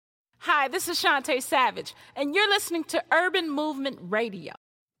Hi, this is Shantae Savage, and you're listening to Urban Movement Radio.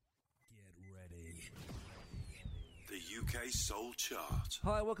 Get ready. The UK Soul Chart.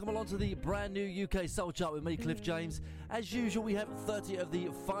 Hi, welcome along to the brand new UK Soul Chart with me, Cliff James. As usual, we have 30 of the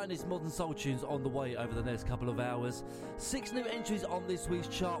finest modern soul tunes on the way over the next couple of hours. 6 new entries on this week's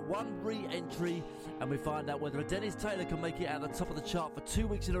chart, 1 re-entry, and we find out whether Dennis Taylor can make it at the top of the chart for 2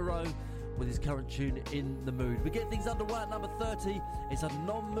 weeks in a row with his current tune, In the Mood. We get things underway at number 30. It's a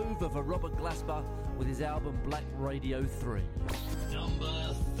non-mover for Robert Glasper with his album Black Radio 3.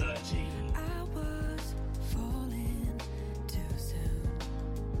 Number 30. I was falling too soon,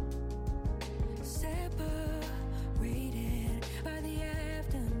 separated by the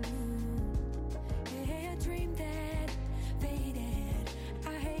afternoon. Yeah, a dream that faded.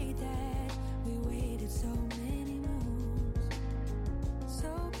 I hate that we waited so many moons,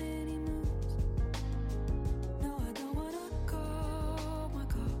 so many moons. No, I don't wanna call my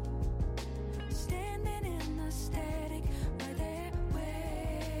call. Standing in the static, right there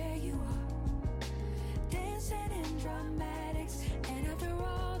where you are, dancing in dramatics. And after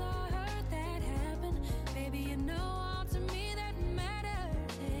all the hurt that happened, baby, you know all to me that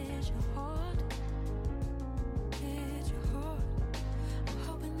matters is your heart. It's your heart. I'm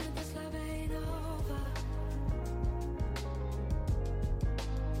hoping that this love ain't over.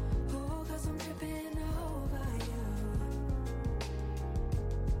 Oh, 'cause I'm tripping over you.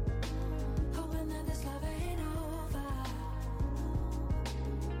 Hoping that this love ain't over.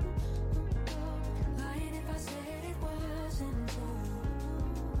 Lying if I said it wasn't true.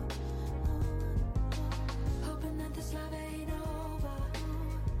 Hoping that this love ain't over.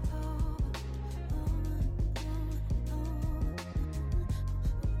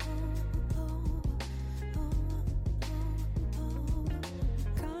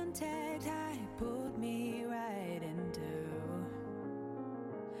 Contact high put me right into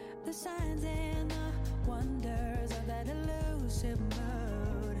the signs and the wonders of that elusive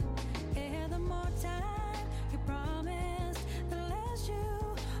mode. Yeah, the more time you promised, the less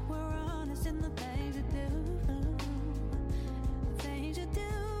you were honest in the things you do. The things you do.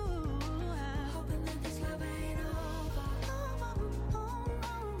 I'm hoping that this love ain't over.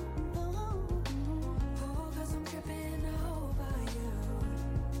 Oh, 'cause I'm tripping over you.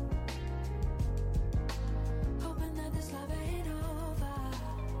 Hoping that this love ain't over.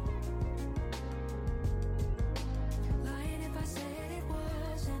 Lying if I said it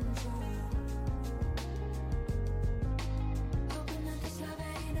wasn't true. Hoping that this love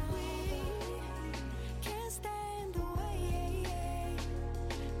ain't over. We can't stand away.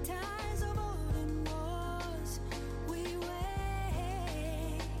 Ties of olden wars we wage.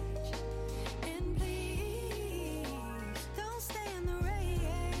 And please don't stand the rain.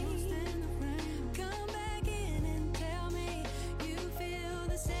 Come back in and tell me you feel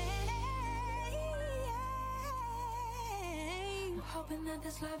the same. Hoping that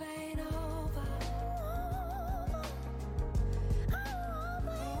this love ain't over.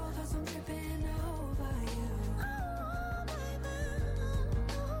 Oh, 'cause I'm tripping over you.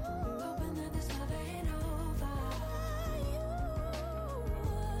 Hoping that this love ain't over.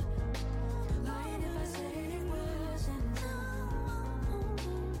 Lying if I said it wasn't true.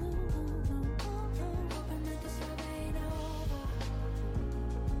 Hoping that this love ain't over.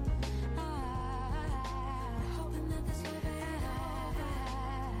 Hoping that this love ain't over.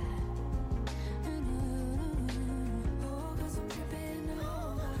 Oh, 'cause I'm tripping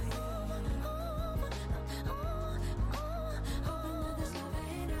over you. Hoping that this love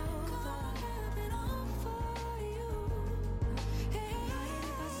ain't over. Tripping over you. Lying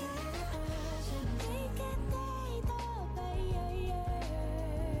if I said it wasn't true. We can date the way.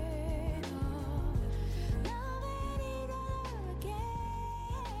 Love ain't over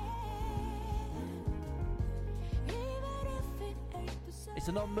again. Even if it ain't the same. It's a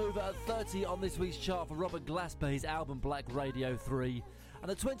non-mover at 30 on this week's chart for Robert Glasper, his album Black Radio 3. And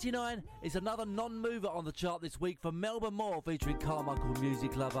at 29 is another non-mover on the chart this week for Melba Moore featuring Carmichael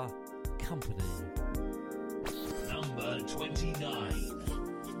Music Lover, Company. Number 29.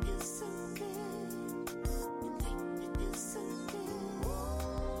 It's so good. It's so good.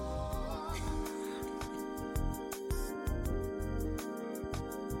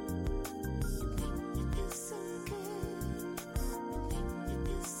 It's so good.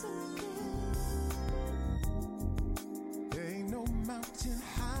 It's so good. There ain't no mountain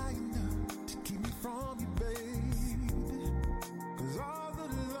high enough to keep me from you, baby. 'Cause all the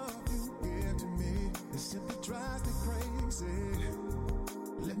love you give to me, it simply drives me crazy.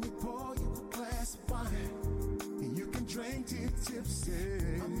 Let me pour you a glass of wine, and you can drink till you're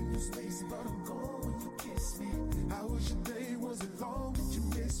tipsy. I'm in your space, but I'm gone when you kiss me. How was your day? Was it long? Did you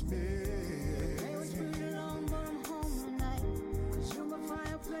miss me?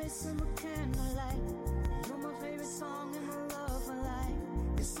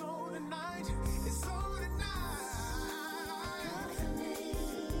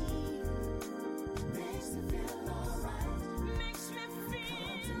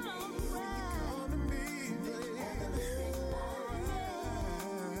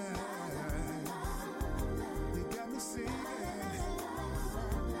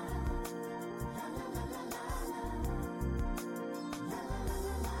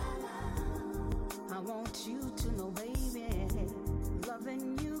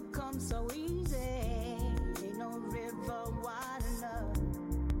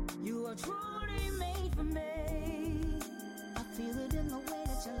 for me. I feel it in the way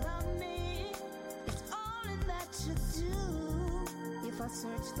that you love me. It's only that you do. If I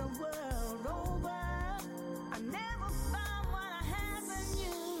search the world over, I never found what I have in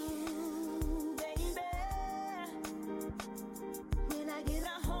you, baby. When I get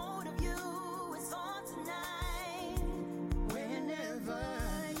a hold of you, it's on tonight. Whenever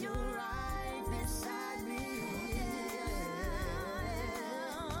you're right beside me.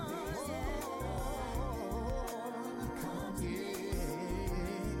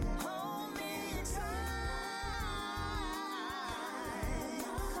 Hold me tight.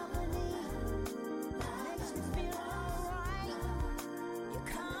 Company makes me feel alright. You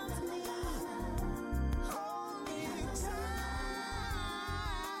come to me. Hold me tight.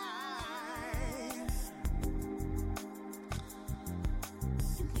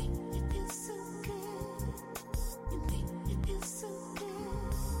 You make me feel so good. You make me feel so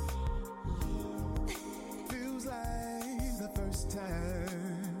good. Feels like the first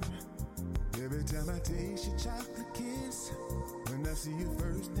time. Every time I taste your chocolate kiss. When I see you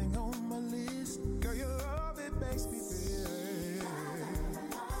first thing on my list. Girl, your love, it makes me feel.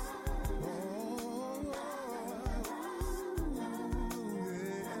 Oh, yeah.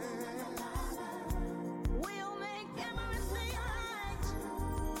 We'll make everything right.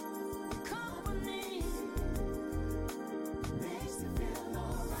 Company makes me feel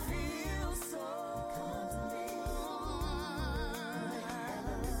alright. Feel so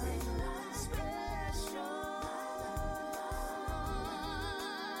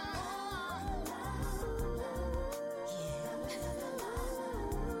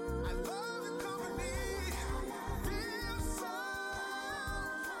I love the company. Feel so.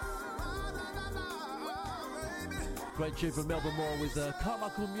 Baby. Great tune from Melbourne Moore with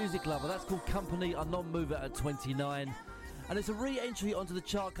Carmichael Music Lover. That's called Company, a non-mover at 29. And it's a re-entry onto the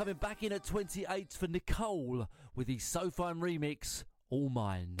chart, coming back in at 28 for Nicole with the So Fine remix, All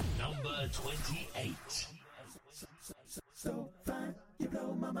Mine. Number 28. So fine, you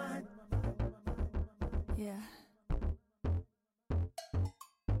blow my mind. yeah.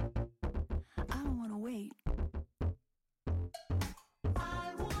 I don't wanna wait.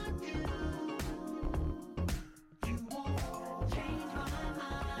 I want you. You won't change my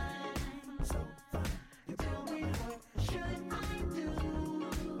mind. So fine, tell me what should I do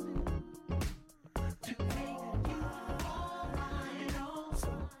to make you all mine,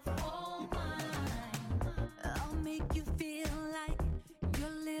 all mine. I'll make you feel like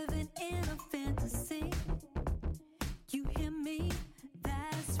you're living in a fantasy. You hear me?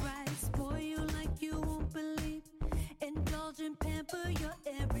 That's right. Spoil you like you won't believe. Indulge and pamper your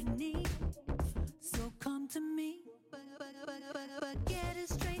every need. So come to me. But get it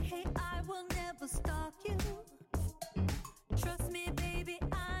straight. Hey, I will never stalk you. Trust me, baby,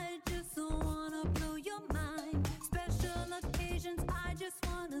 I just wanna blow your mind. Special occasions, I just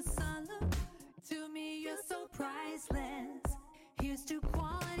wanna salute. To me, you're so priceless. Here's to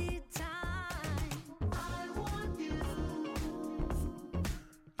quality time. I want you.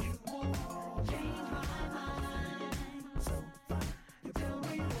 You won't change my mind. So fine, tell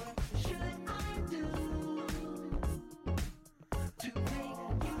me what should I do to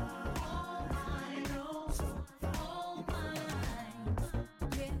make you all mine, all mine.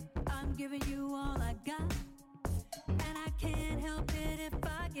 Yeah, I'm giving you all I got, and I can't help it if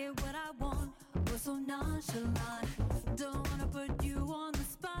I get what I want. We're so nonchalant. Don't wanna put you on the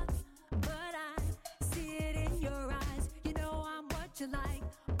spot, but I see it in your eyes. You know I'm what you like.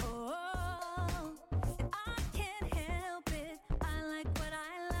 Oh, and I can't help it. I like what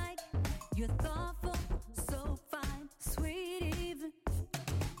I like. You're thoughtful, so fine, sweet even.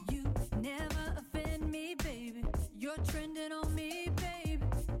 You never offend me, baby. You're trending on me, baby.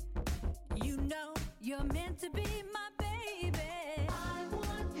 You know you're meant to be my baby. I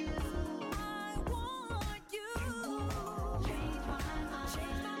want you. I want you. Change my mind.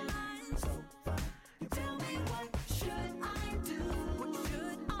 Change my mind. So fine. Tell me what should I do? What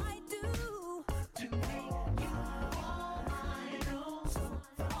should I do to make you all mine?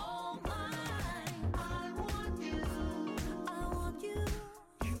 All mine. I want you. I want you.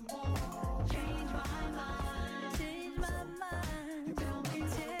 You won't change my mind. Change my mind. Tell me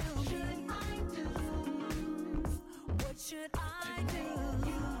what should I do?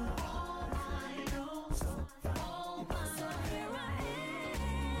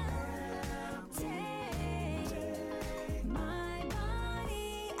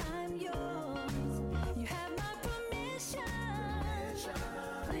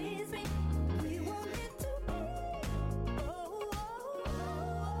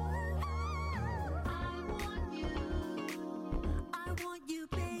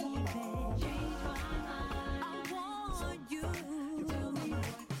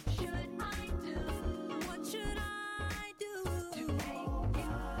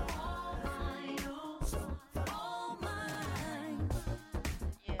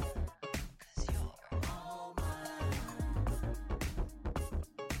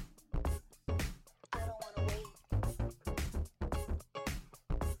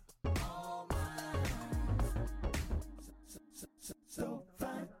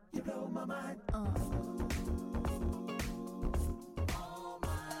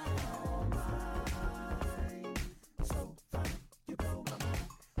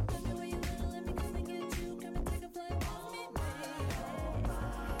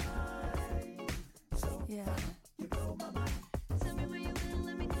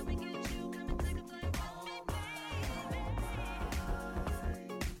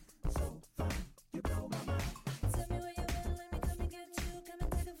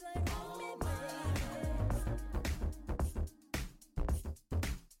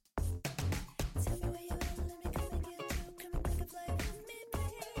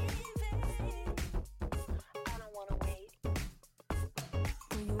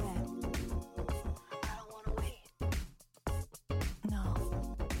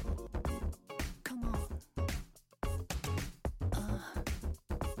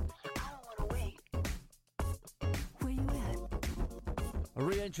 A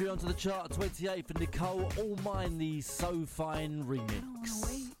re-entry onto the chart at 28 for Nicole All Mine, the So Fine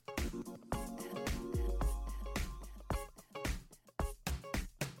remix.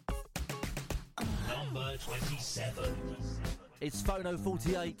 Number 27. It's Phono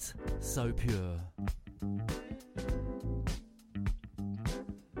 48, So Pure.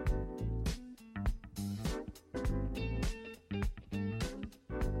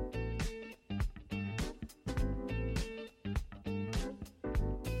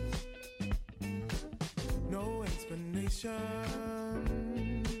 No explanation,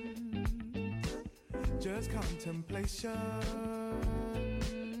 just contemplation,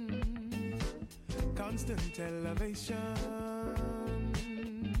 constant elevation.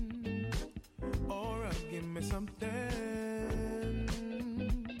 Aura, give me something.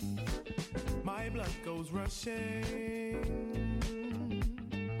 My blood goes rushing,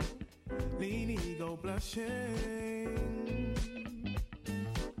 lean ego blushing.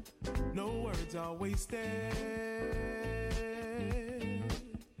 No words are wasted.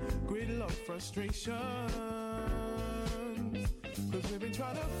 Gridlock frustrations. Cause we've been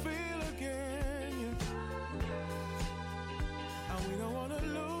trying to feel again. And we don't wanna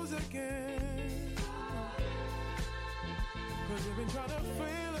lose again. Cause we've been trying to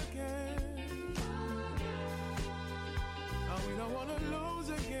feel again. And we don't wanna lose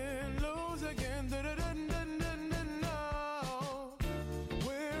again, lose again. No.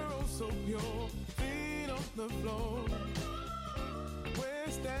 We're oh so pure, feet on the floor. We're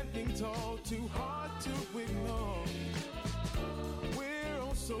standing tall, too hard to ignore. We're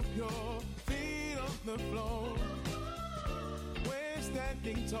oh so pure, feet on the floor. We're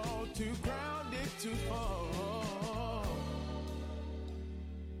standing tall, too grounded to fall.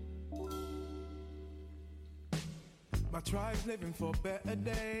 My tribe's living for better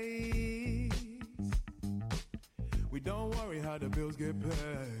days. We don't worry how the bills get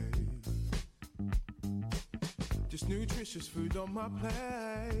paid. Just nutritious food on my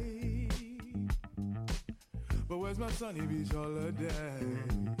plate. But where's my sunny beach holiday?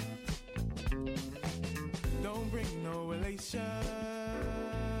 Don't bring no elation.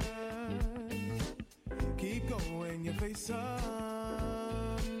 Keep going, your face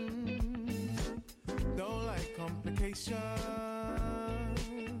on. Don't like complications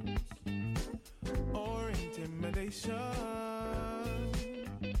or intimidation.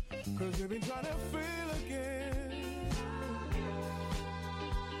 Cause we've been trying to feel again.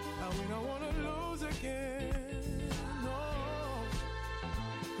 And we don't wanna lose again. No.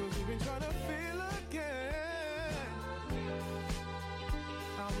 Cause we've been trying to feel again.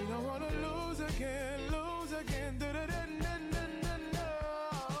 And we don't wanna lose again, lose again. No.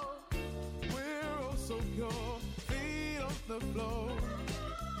 We're oh so pure, feet on the floor.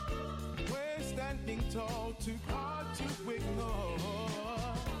 We're standing tall, too hard to ignore.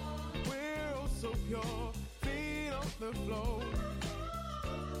 We're oh so pure, feet on the floor.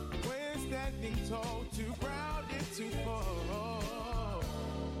 We're standing tall, too grounded to fall.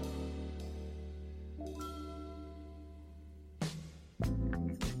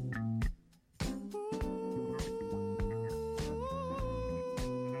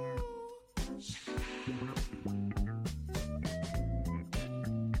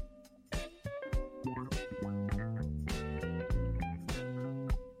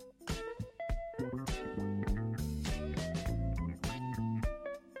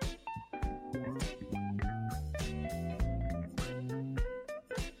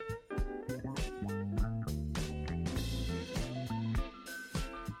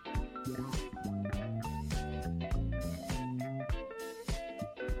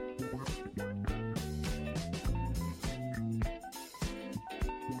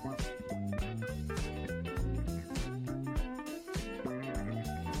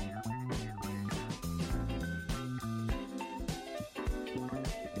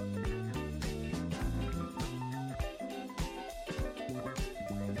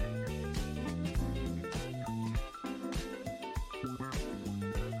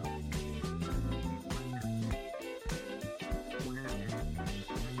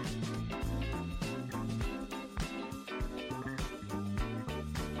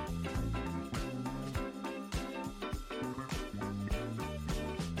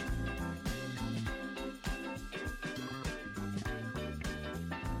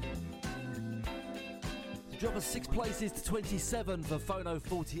 Drop us 6 places to 27 for Phono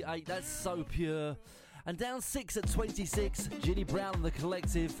 48. That's So Pure. And down 6 at 26, Ginny Brown and the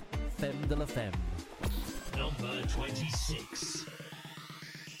Collective, Femme de la Femme. Number 26.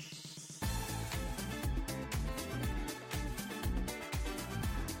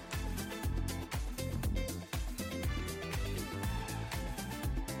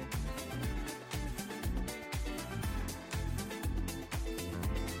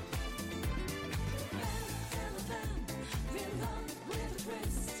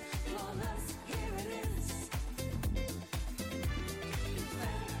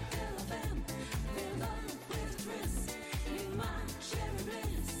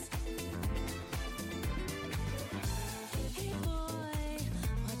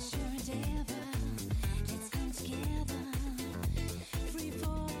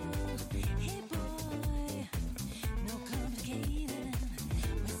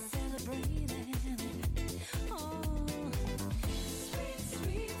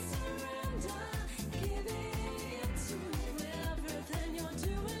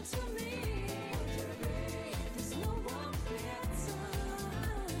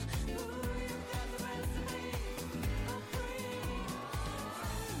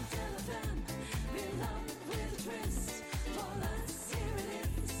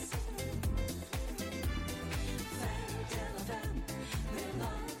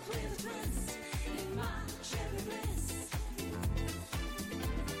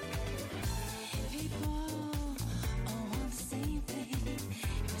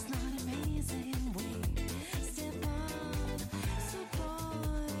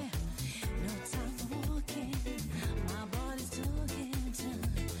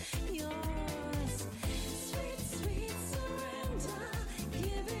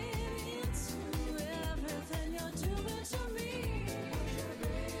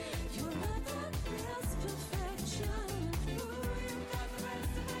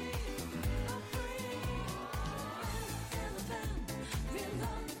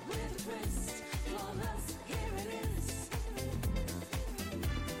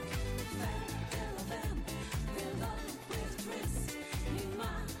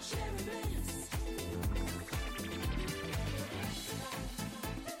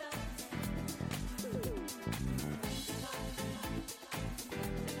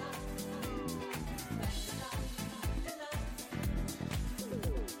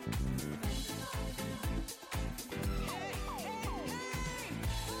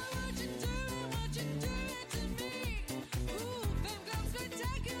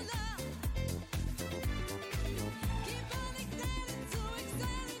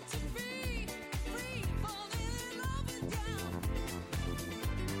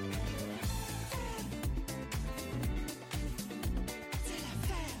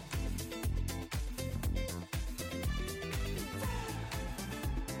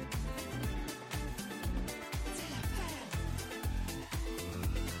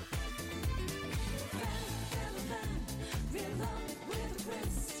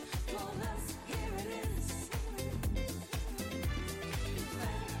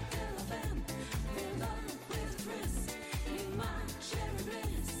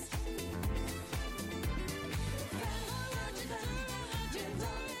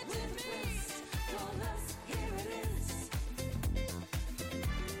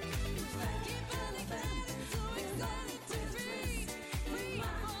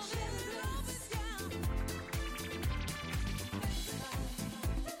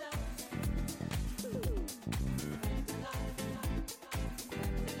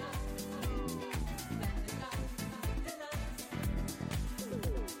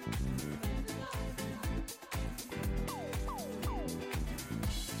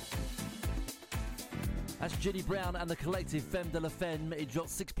 That's Ginny Brown and the collective Femme de la Femme. It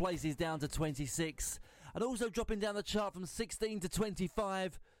dropped 6 places down to 26. And also dropping down the chart from 16 to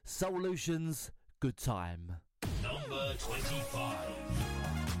 25, Solutions, Good Time. Number 25.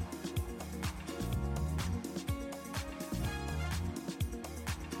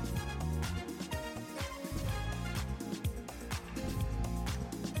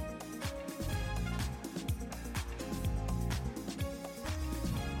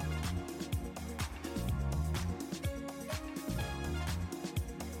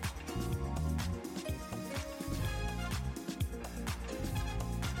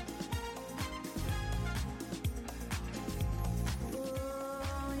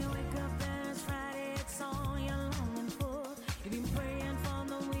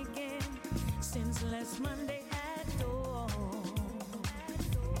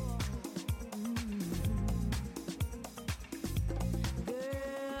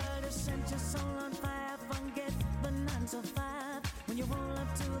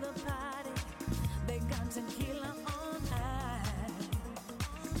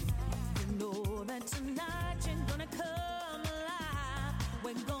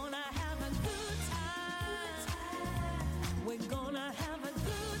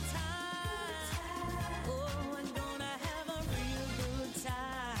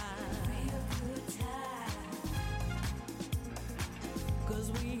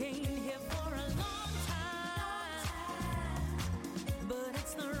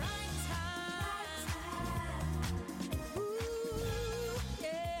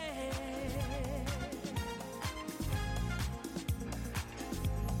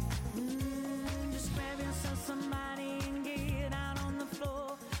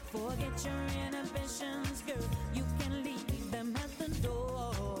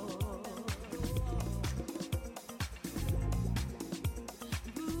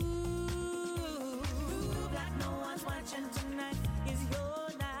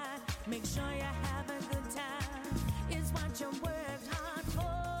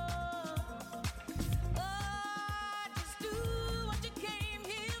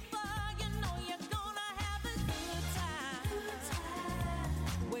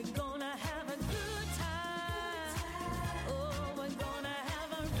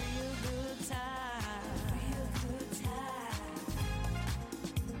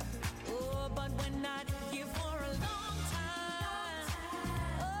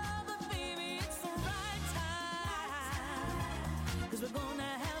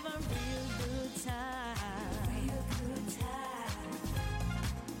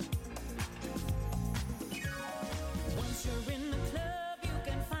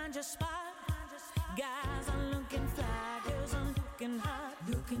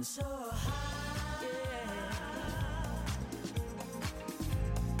 So high, yeah.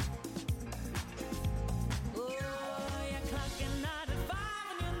 Oh, you're clocking out at 5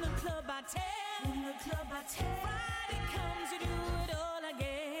 and in the club by 10. In the club by 10. Friday comes, you do it all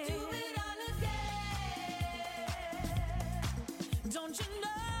again. Do it all again. Don't you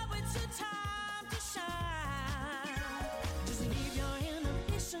know it's your time to shine? Just leave your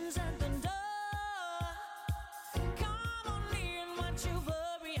inhibitions at the door.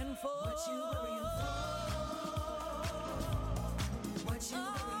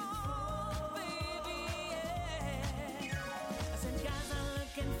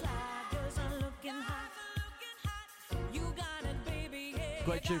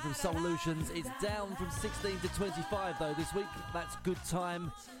 Great tune from Solutions. It's down from 16 to 25 though this week. That's Good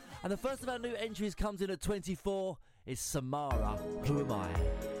Time. And the first of our new entries comes in at 24. It's Samara, Who Am I?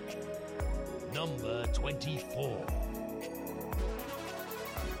 Number 24.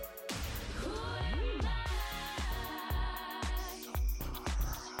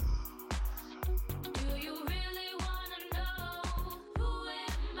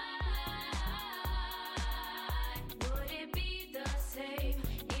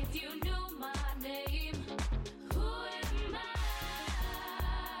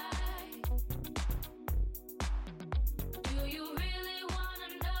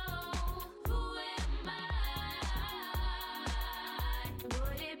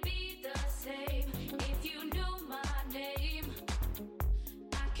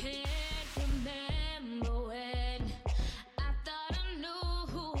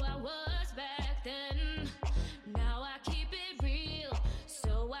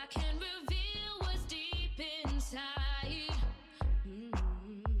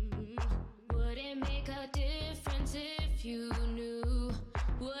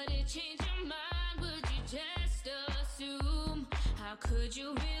 Could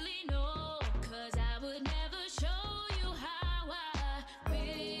you really know? 'Cause I would never show you how I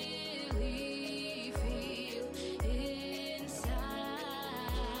really feel.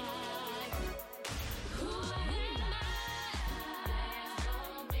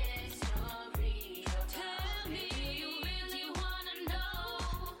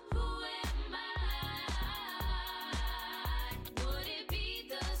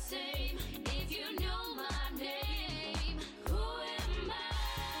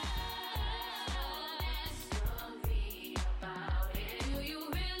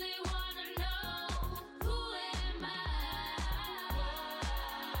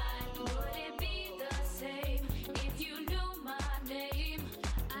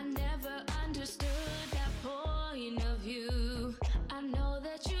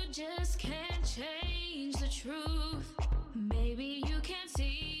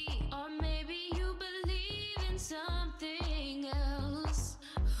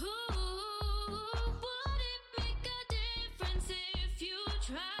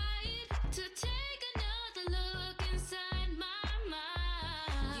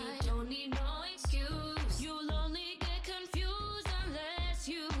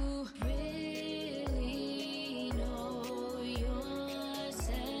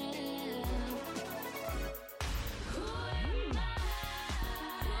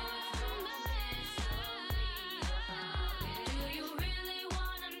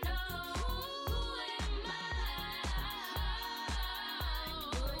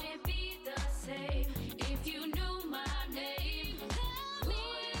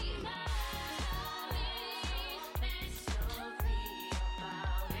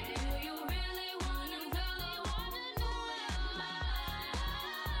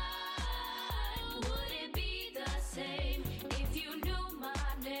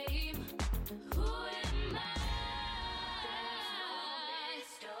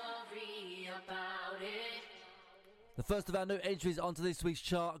 about it. The first of our new entries onto this week's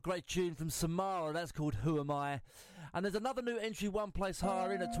chart, a great tune from Samara, that's called Who Am I? And there's another new entry one place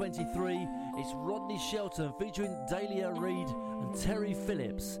higher in at 23. It's Rodney Shelton featuring Dahlia Reid and Terry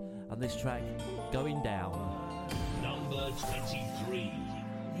Phillips, and this track, Going Down. Number 23.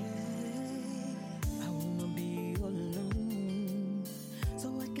 I wanna be alone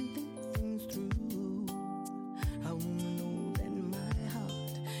so I can think things through. I wanna know that my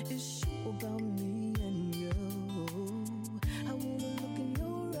heart is sure about me and you. I wanna look in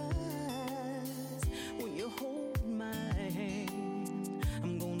your eyes when you hold my hand.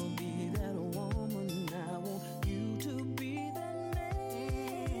 I'm gonna be that woman. I want you to be that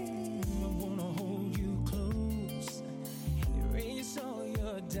man. I wanna hold you close, erase all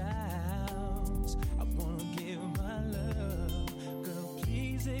your doubts. I wanna give my love, girl,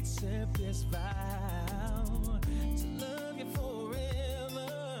 please accept this vow to love you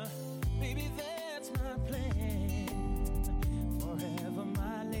forever. Baby, that's my plan. Forever,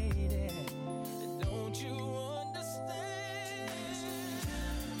 my lady. Don't you understand?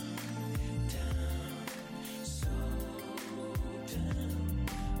 Down, so down,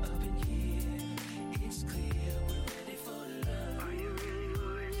 up in here, it's clear we're ready for love. Are you ready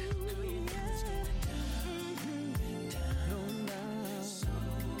for it? Girl, you know it's going down, down, so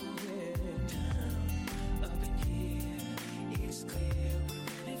down, up in here, it's clear we're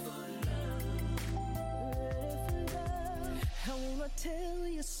ready for love. I wanna tell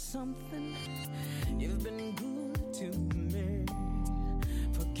you something. You've been good to me.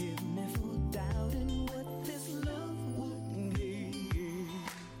 Forgive me for doubting what this love would be.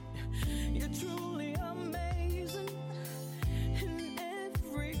 You're truly amazing in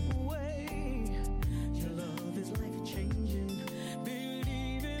every way. Your love is life changing.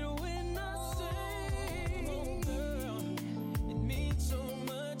 Believe it when I say, oh girl, it means so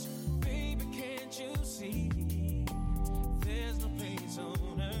much. Baby, can't you see? There's no place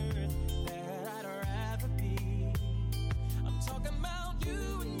on earth that I'd rather be. I'm talking about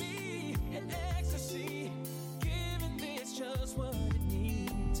you and me in ecstasy, giving this just what it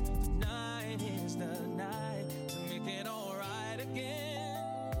needs. Tonight is the night to make it all right again.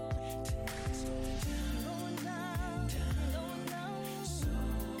 Tonight's going down, going down, so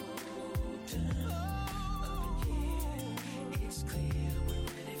down. Up in here, it's clear we're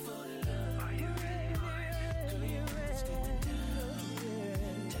ready for love. Are you ready for it? Girl, you know it's going down,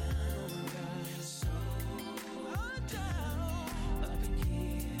 so down. Up in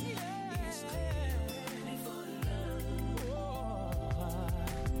here, it's clear we're ready for love.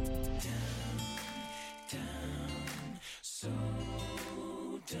 Down, so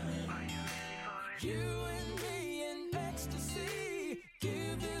down. Are you ready for it? You and me in ecstasy,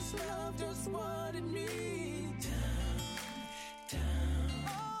 give this love just what it needs. Down,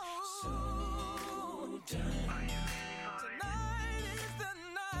 so down. Are you ready for it? Tonight is the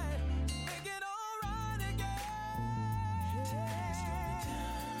night, make it all right again. Tonight's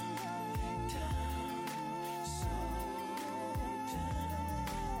going down, so down.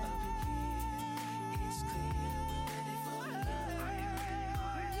 Up in here, it's clear we're ready for love. Are you ready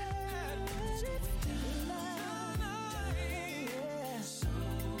for it? Tonight's going down, so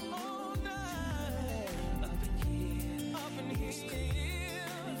all night. Up in here, it's clear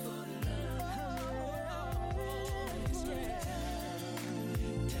ready for love. It's going down,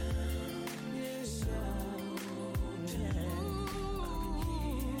 so down. Up in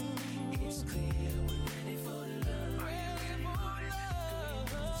here, it's clear we're ready for love. Are you ready for it?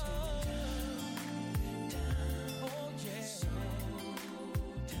 It's going down, oh yeah, so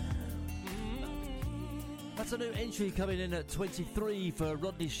down. That's a new entry coming in at 23 for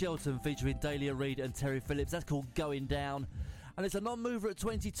Rodney Shelton featuring Dahlia Reid and Terry Phillips. That's called Going Down. And it's a non-mover at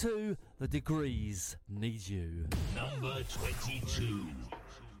 22, The Degrees, Need You. Number 22.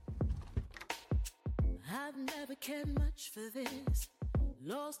 I've never cared much for this.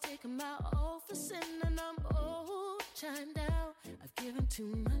 Lord's taken my all for sin and I'm all chimed out. I've given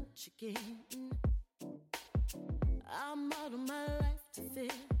too much again. I model my life to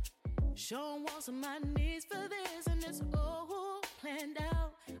fit. Showing wants on my knees for this and it's all planned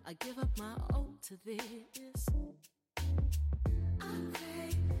out. I give up my all to this. I pray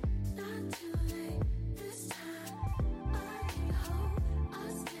not too late this time. I need hope. I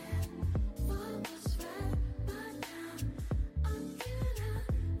stand for what's right, but now I'm getting out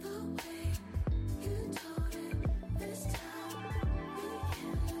the way. You told it this time. We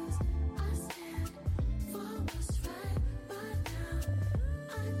can't lose. I stand for what's right, but now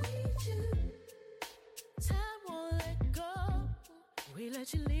I need you. Time won't let go. We let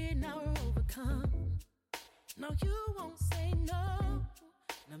you lead, now we're overcome. No, you won't say no,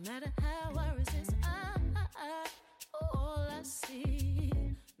 no matter how I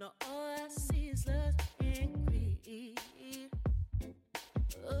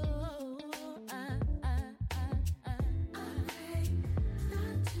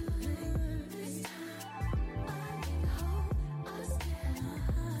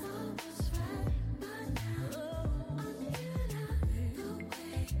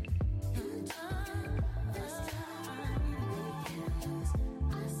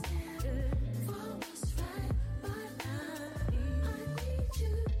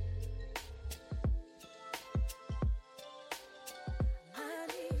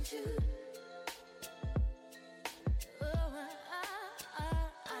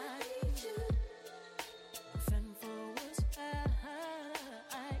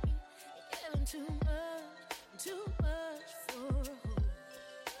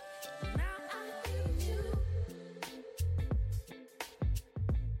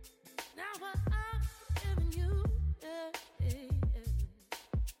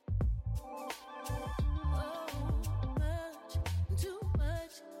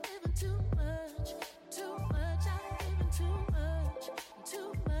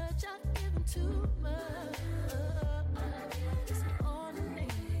too much. It's only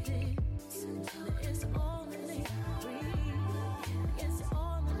this. It's only breathe. It's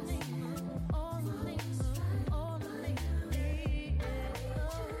only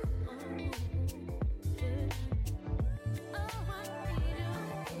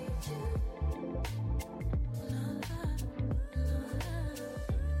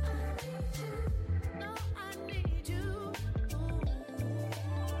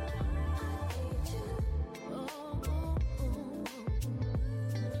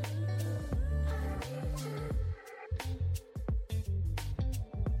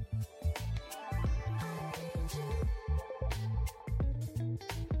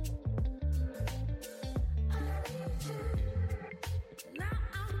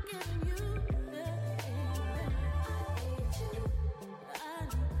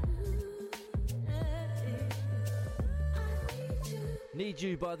Need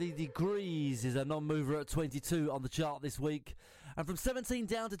You by The Degrees is a non-mover at 22 on the chart this week. And from 17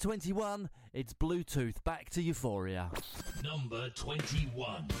 down to 21, it's Bluetooth, Back to Euphoria. Number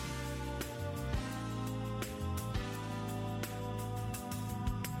 21.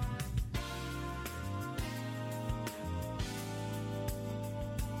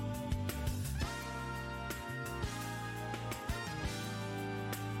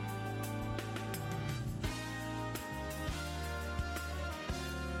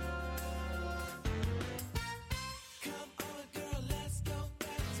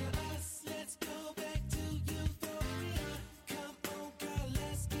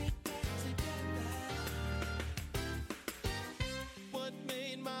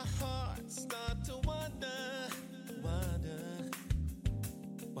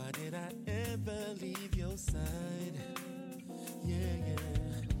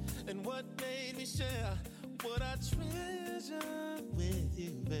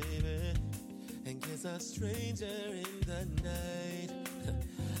 A stranger in the night.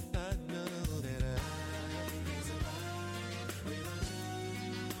 I know that I is alive without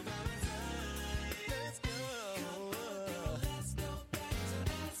you by my side. Let's go. Let's go back to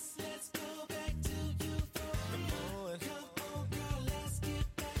us. Let's go back to you for a Come on, girl, let's get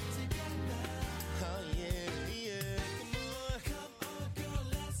back together. Oh yeah. Come on, girl,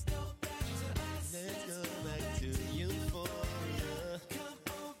 let's go back to us. Let's go back to euphoria. Come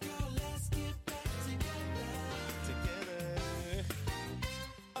on, girl, let's get back together.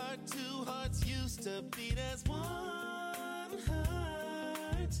 Our two hearts used to beat as one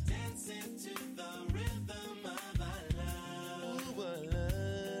heart, dancing to the rhythm of our love. Ooh, our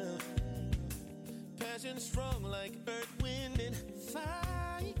love. Passion strong like earth, wind, and fire.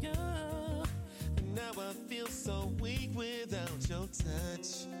 And now I feel so weak without your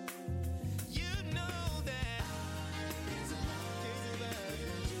touch. You know that it's alive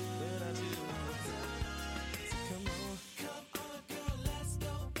without you. Come on, girl, let's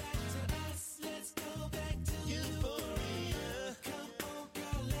go back to us. Let's go back to euphoria. Come on,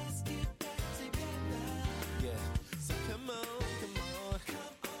 girl, let's get back together. Yeah, so come on,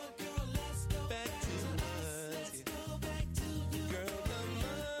 girl, let's go back to us. Let's go back to you, girl, come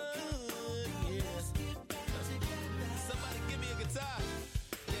on, yeah. Let's get back together. Somebody give me a guitar.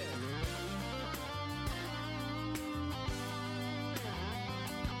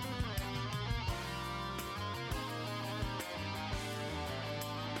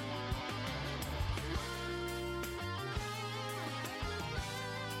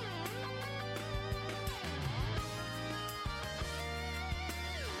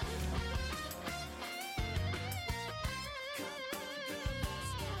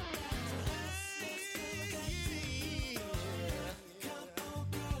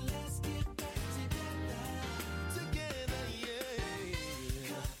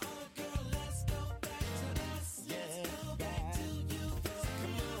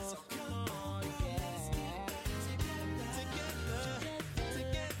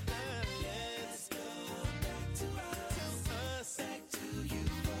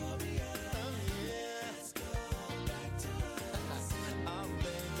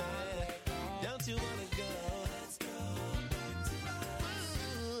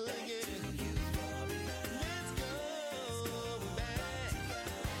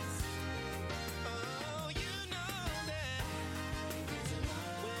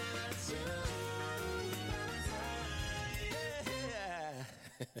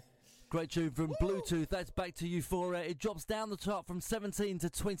 Great tune from Bluetooth, that's Back to Euphoria. It drops down the chart from 17 to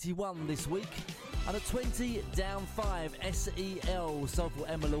 21 this week. And at 20, down 5, SEL, Soulful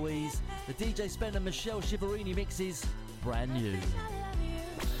Emma Louise. The DJ Spen and Michelle Shiverini mixes, Brand New.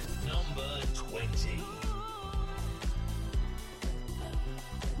 Number 20.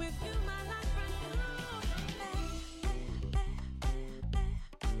 With you, my life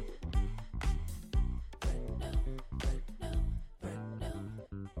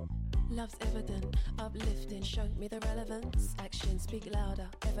Love's evident, uplifting, show me the relevance. Actions speak louder,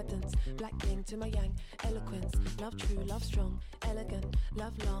 evidence. Black king to my yang, eloquence. Love true, love strong, elegant.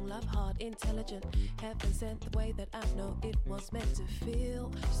 Love long, love hard, intelligent. Heaven sent the way that I know it was meant to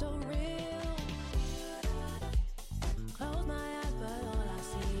feel so real. Close my eyes, but all I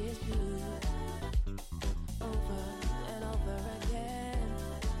see is you. Over and over again.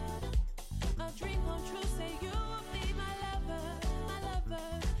 A dream come true, say you will be my lover, my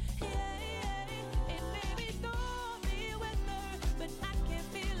lover. Yeah, yeah. It may be stormy weather, but I can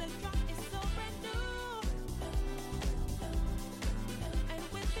feel it drop. It's so brand new. And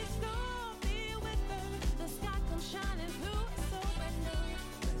with this stormy weather, the sky comes shining through. It's so brand new.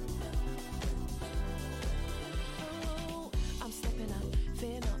 Oh, I'm stepping up,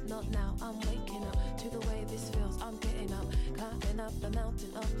 fear not now. I'm waking up to the way this feels. I'm getting up, climbing up the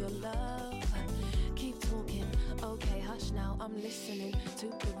mountain of your love. Keep talking, okay, hush now. I'm listening to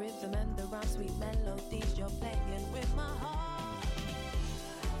the rhythm and the rhyme, sweet melodies you're playing with my heart.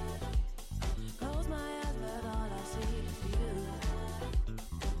 Close my eyes, but all I see is you.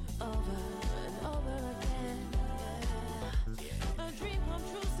 Over and over again. Yeah. A dream come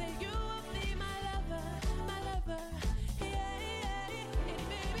true, say you will be my lover, my lover. Yeah, yeah. It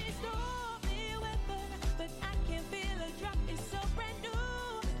may be stormy weather, but I can feel a drop. It's so brand new.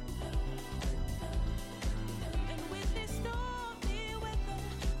 And with this stormy weather,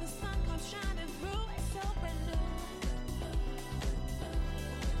 the sun comes shining through. It's so brand new.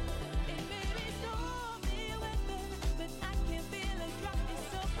 It may be stormy weather, but I can feel a drop. It's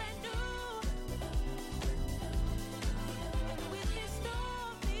so brand new. And with this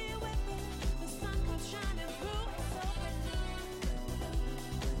stormy weather, the sun comes shining through. It's so brand new.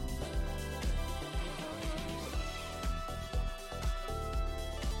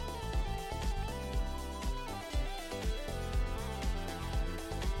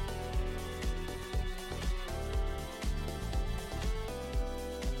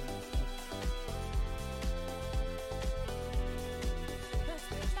 Best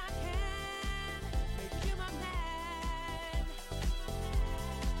things I can, make you my man.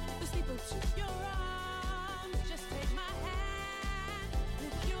 The steeple to your arms, just take my hand.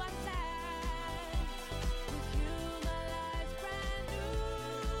 With you I stand, with you my life's brand new.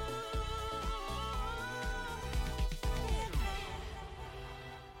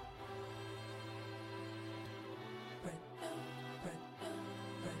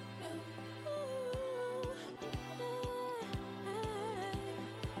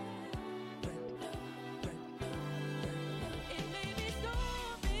 It may be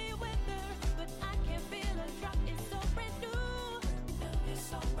stormy weather, but I can feel a drop. It's so brand new. It's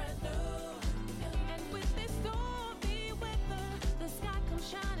so brand new. And with this stormy weather, the sky comes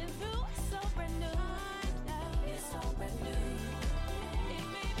shining through. It's so brand new. It's so brand new. It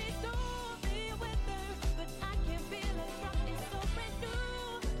may be stormy weather, but I can feel a drop. It's so brand new.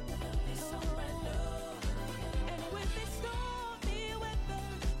 It's so brand new. And with this stormy weather,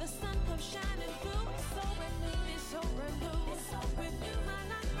 the sun comes shining through. It's so brand new. It's so brand new. It's so brand new. My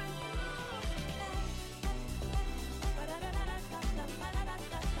life's brand new.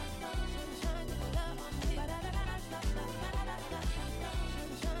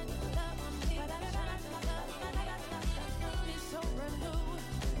 It's so brand new.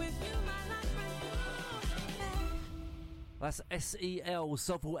 With you, my life's brand new. That's SEL,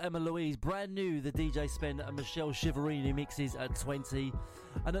 Soulful Emma Louise, brand new, the DJ Spen and Michelle Shiverini mixes at 20.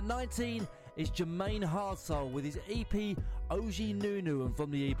 And at 19 is Jermaine Hardsoul with his EP Oji Nunu, and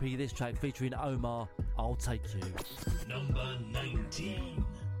from the EP this track featuring Omar, I'll Take You. Number 19.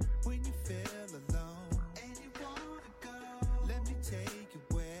 When you feel alone and you wanna go, let me take you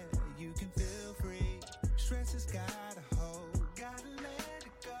where you can feel free. Stress has got a hold, gotta let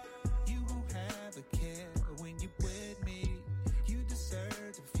it go. You won't have a care when you're with me. You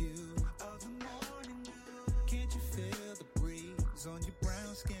deserve a view of the morning dew. Can't you feel the breeze on your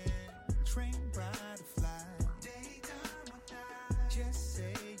brown skin? Train ride or fly, daytime or night. Just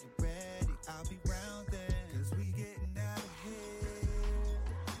say you're ready, I'll be round then. 'Cause we getting out of here.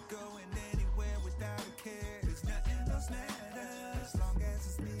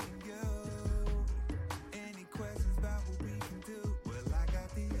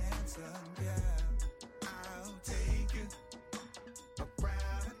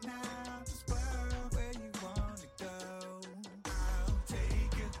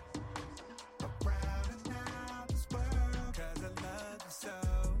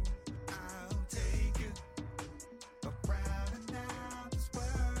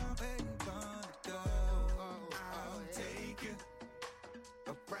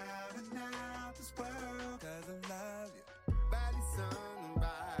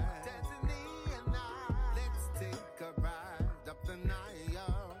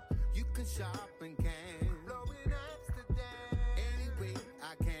 shopping can. Blowing Amsterdam. Any way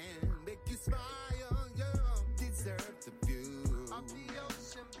I can make you smile. You deserve the view of the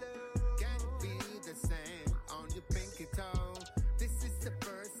ocean blue. Can feel the sand on your pinky toe. This is the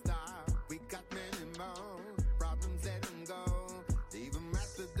first stop. We got many more problems. Let them go. Leave them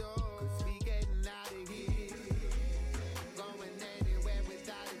at the door. 'Cause we getting out of here. Going anywhere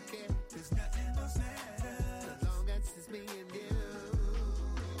without a care. There's nothing else matters as long as it's me and you.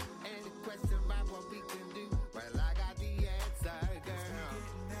 Any question about what we can do? Well, I got the answer, girl.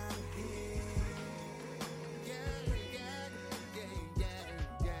 Yeah, yeah, yeah, yeah, yeah,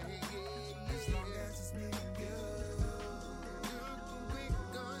 yeah. As long as it's me and you. We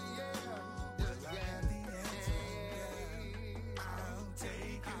go, yeah, yeah, yeah. I'll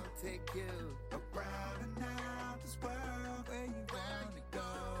take you around and out this world where you wanna go.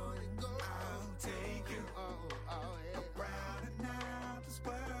 I'll take you around and out this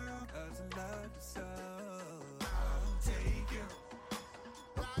world 'cause I love you so. I'll take you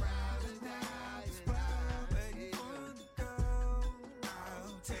around and out this world where you wanna go.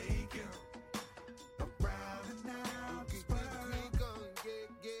 I'll take you around and out this world.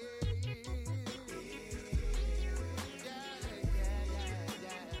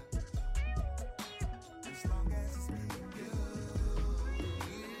 As long as it's me and you.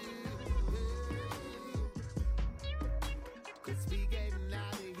 'Cause we getting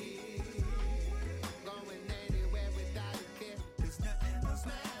out of here. Going anywhere without a care. There's nothing else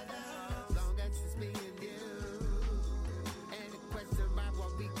matters as long as it's me and you. Any question about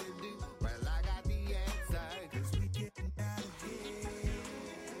what we can do? Well, I got the answer. 'Cause we getting out of here.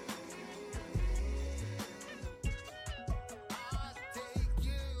 I'll take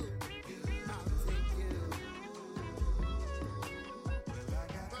you. I'll take you. Well, I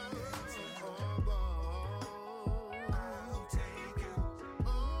got the answer. I'll take you.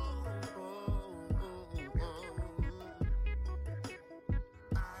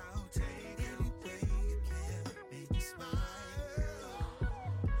 I'll take you any way you can. Make me smile.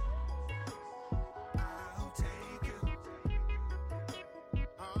 I'll take you.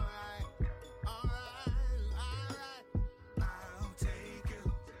 All right. I'll take you.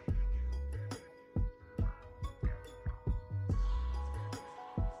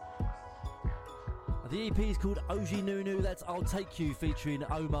 The EP is called Oji Nunu. That's I'll Take You featuring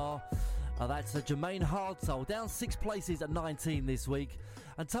Omar. That's Jermaine Hardsoul. Down 6 places at 19 this week.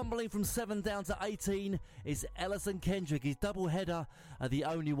 And tumbling from 7 down to 18 is Ellison Kendrick. His double header, the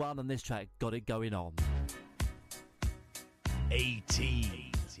only one on this track. Got it going on.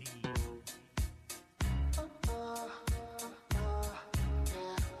 18.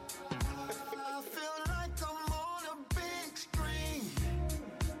 I feel like I'm on a big screen.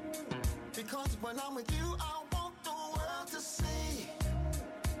 Because when I'm with you, I want the world to see.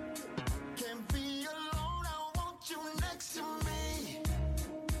 Can't be alone, I want you next to me.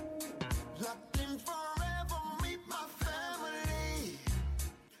 Locked in forever, meet my family.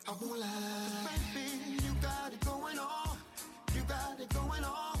 I won't lie, baby, you got it going on. You got it going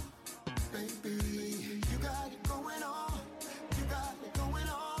on, baby. You got it going on. You got it going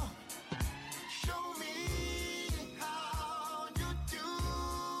on. Show me how you do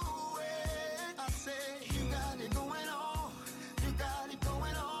it. I say you got it going on. You got it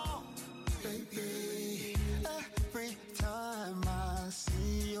going on, baby. Every time I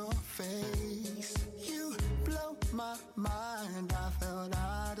see your face, you blow my mind. I felt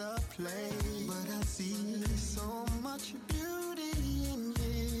out of place, but I see so much beauty in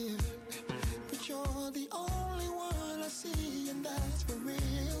you. But you're the only one I see, and that's for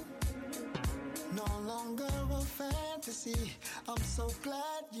real. No longer a fantasy. I'm so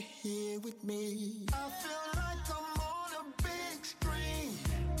glad you're here with me. I feel like I'm on a big screen.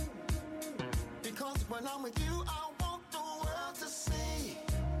 Because when I'm with you, I want the world to see.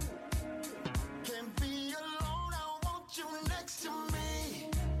 Can't be alone, I want you next to me.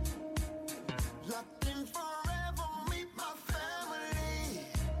 Locked in forever, meet my family.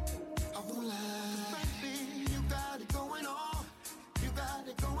 I won't lie, baby, you got it going on. You got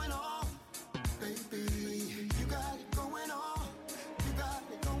it going on, baby. You got it going on. You got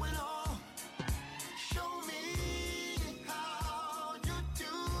it going on. Show me how you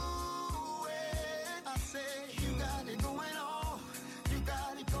do it. I say you got it going on. You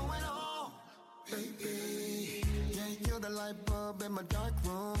got it going on, baby. Yeah, you're the light bulb in my dark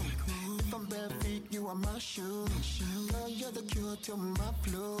room. If I'm bare feet, you are my shoes. Girl, you're the cure to my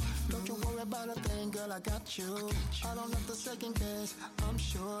flu. Don't you worry about a thing, girl, I got you. I don't have to second guess, I'm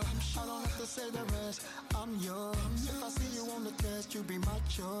sure. I don't have to say the rest, I'm yours. If I see you on the test, you be my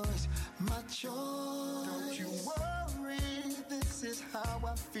choice, my choice. Don't you worry. breathe, this is how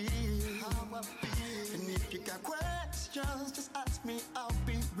I feel. How I feel. And if you got questions, just ask me, I'll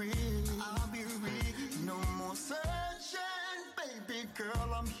be real. I'll be real. No more searching, baby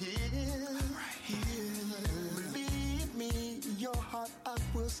girl, I'm here. Right here. Believe me, your heart I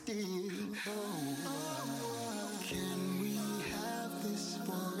will steal. Oh. Can we have this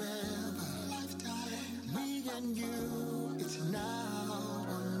forever? Lifetime. Me and you, it's now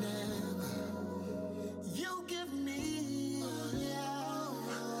or never. You give me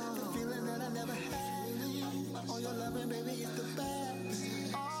the feeling that I never had. Oh, your loving, baby, is the best.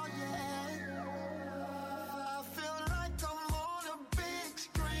 Oh, yeah. I feel like I'm on a big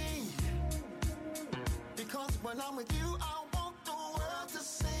screen. Because when I'm with you, I want the world to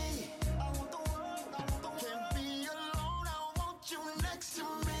see. I want the world. Can't be alone, I want you next to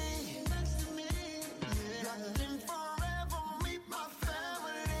me. Next to me, yeah. Nothing forever, meet my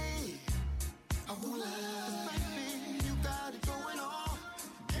family. I won't lie, baby, you got it going on.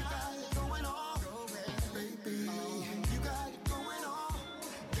 You got it going on, baby. You got it going on.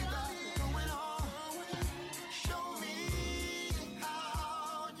 You got it going on. Show me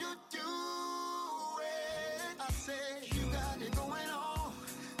how you do it. I said you got it going on.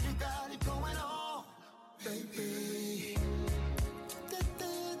 You got it going on, baby.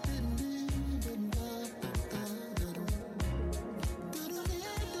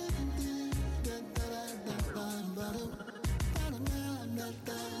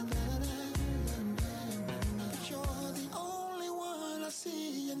 You're the only one I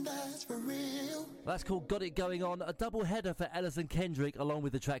see, and that's for real. That's called Got It Going On, a double header for Alison Kendrick, along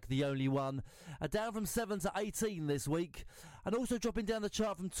with the track The Only One. Down from 7 to 18 this week. And also dropping down the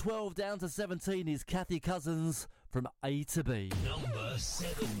chart from 12 down to 17 is Kathy Cousins from A to B. Number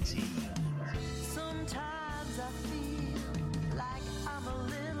 17. Sometimes I feel like I'm a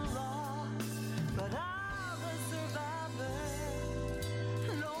little lost, but I'm a survivor,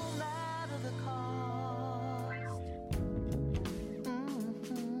 no matter the cost.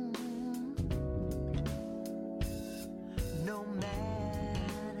 No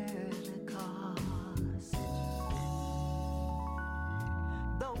matter the cost.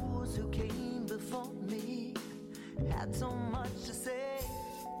 Those who came before me had so much to say.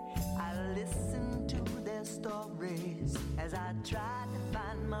 I listened to their stories as I tried to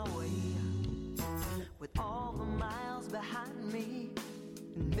find my way. With all the miles behind me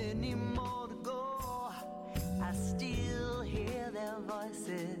and many more to go, I still hear their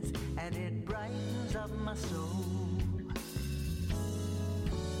voices and it brightens up my soul.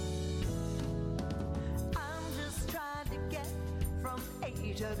 I'm just trying to get from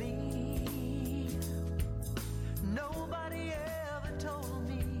A to B. Nobody ever told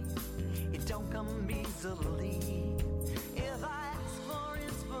me it don't come easily. If I ask for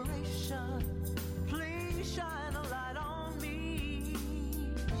inspiration, please shine a light on me.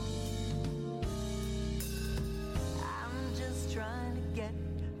 I'm just trying to get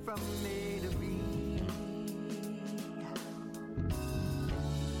from A to B.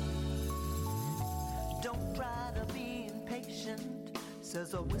 Don't try to be impatient,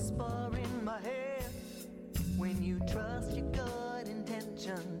 says a whisper in my head. When you trust your good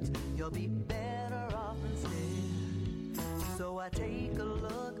intentions, you'll be better off instead. So I take a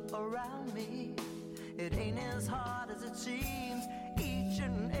look around me. It ain't as hard as it seems. Each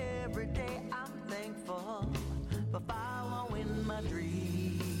and every day I'm thankful for following my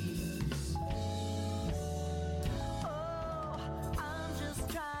dreams. Oh, I'm just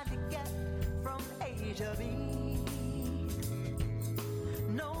trying to get from A to B.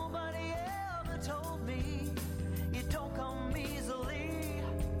 Nobody ever told me it don't come easily.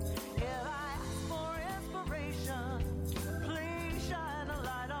 If I ask for inspiration, please shine a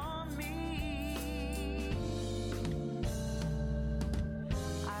light on me.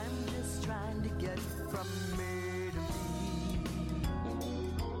 I'm just trying to get from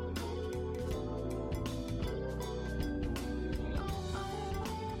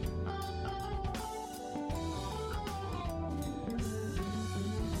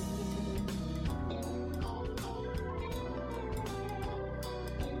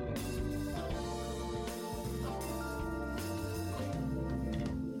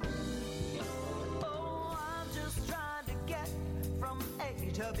A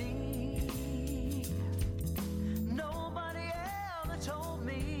to to be. Nobody ever told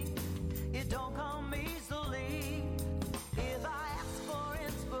me it don't come easily. If I ask for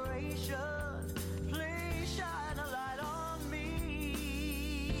inspiration, please shine a light on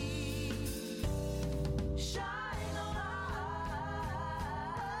me. Shine a light.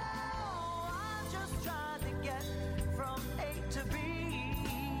 Oh, I'm just trying to get from A to B.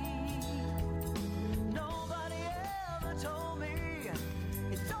 Nobody ever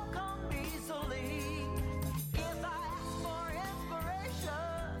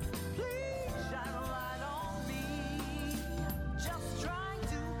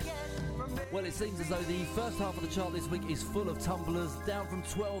Well, it seems as though the first half of the chart this week is full of tumblers. Down from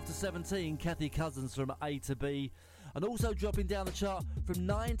 12 to 17, Kathy Cousins from A to B. And also dropping down the chart from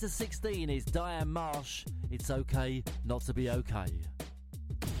 9 to 16 is Diane Marsh. It's okay not to be okay.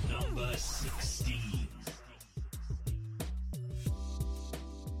 Number 16.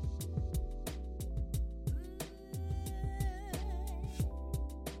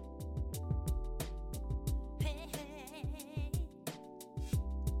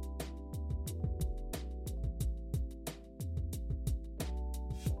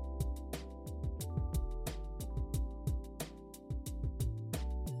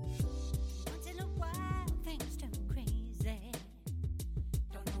 Once in a while, things turn crazy.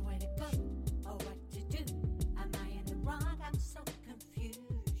 Don't know where to go or what to do. Am I in the wrong? I'm so confused.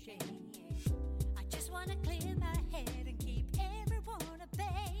 Yeah. I just wanna clear my head and keep everyone at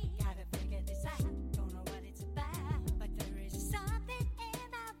bay. Gotta figure this out. Don't know what it's about, but there is something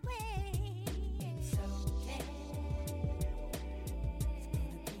in my way. It's okay. It's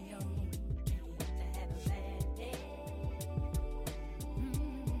gonna be okay to have a bad day.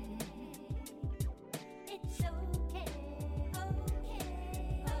 It's okay,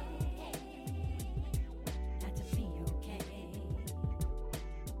 not to be okay.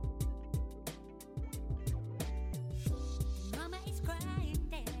 Mama is crying,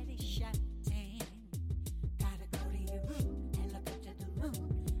 daddy's shouting. Gotta go to your room and look up to the moon.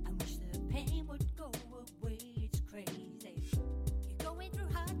 I wish the pain would go away, it's crazy. You're going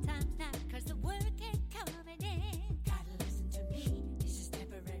through hard times now, 'cause the work ain't coming in. Gotta listen to me, this is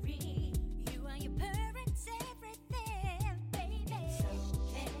temporary. You and your parents, everything, baby. It's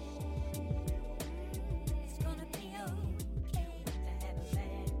okay. It's gonna be okay to have a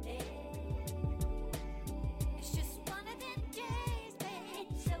bad day. It's just one of them days, baby.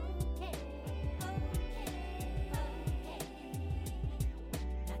 It's okay,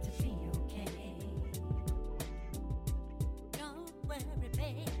 not to be okay. Don't worry,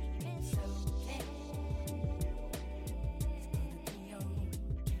 baby. It's okay. It's gonna be okay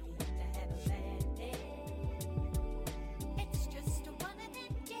to have a bad day. It's just one of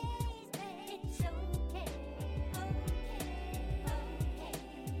them days, baby. It's okay,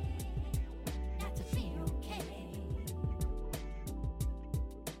 not to be okay.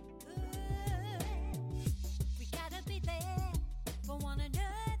 We gotta be there for one another.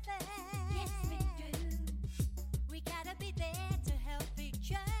 Yes, we do. We gotta be there to help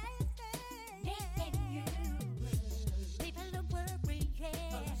each other. Me and you. People are worrying,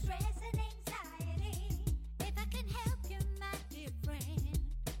 stress and anxiety. If I can help you, my dear friend,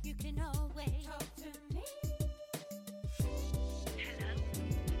 you can always talk to me. Hello?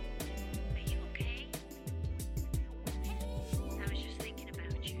 Are you okay? I was just thinking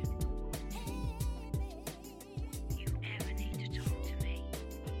about you. You ever need to talk to me?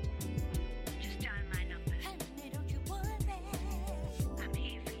 Just dial my number. Honey, don't you worry. I'm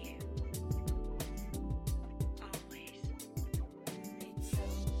here for you. Always. It's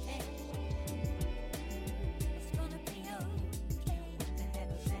okay. It's gonna be okay to have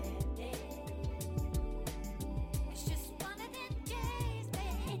a bad day. It's just one of them days,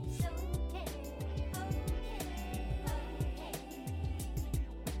 baby. It's okay,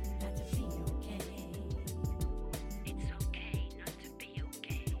 not to be okay. It's okay not to be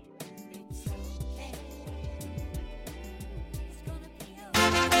okay. It's okay. It's gonna be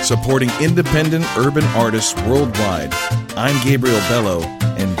okay. Supporting independent urban artists worldwide. I'm Gabriel Bello,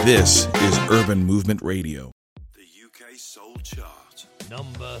 and this is Urban Movement Radio. The UK Soul Chart.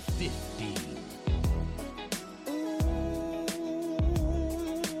 Number 15.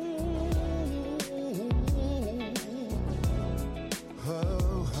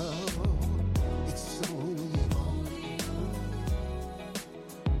 It's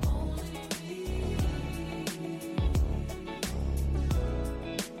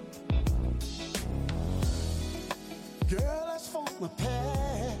girl, let's form a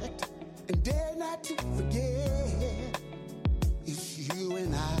pact and dare not to forget. It's you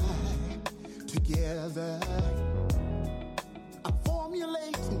and I together. I'm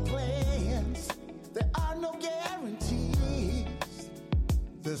formulating plans. There are no guarantees.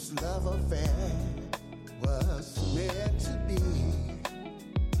 This love affair was meant to be.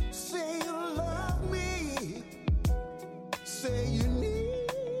 Say you love me. Say you need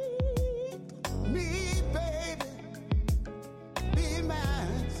me, baby. Be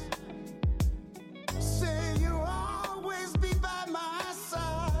mine. Say you'll always be by my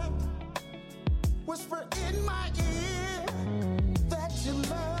side. Whisper in my ear that you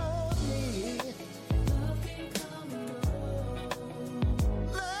love me.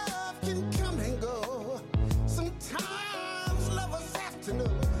 Love can come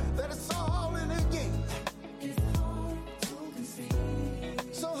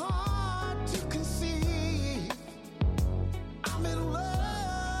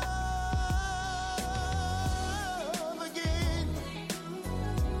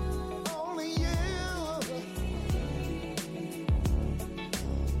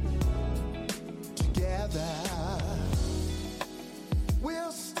together.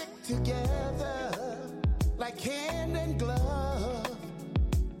 We'll stick together like hand and glove.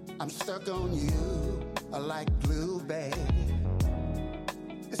 I'm stuck on you like glue, babe.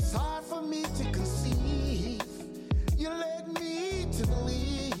 It's hard for me to conceive. You led me to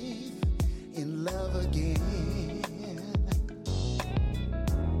believe in love again.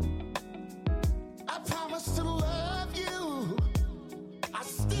 I promise to love you. I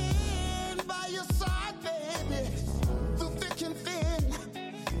stand by your side, baby, through thick and thin,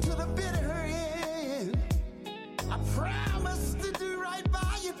 to the bitter end. I promise to do right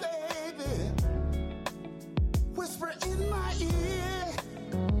by you, baby. Whisper in my ear,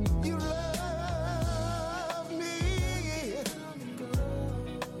 you love me.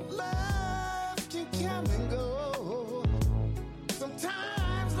 Love can come and go.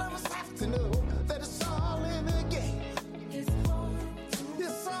 Sometimes lovers have to know that it's all in the game.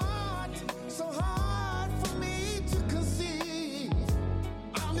 It's hard, so hard for me to conceive.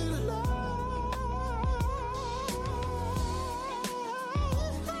 I'm in love.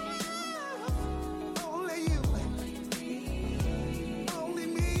 Only you, only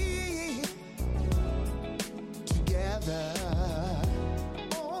me, together.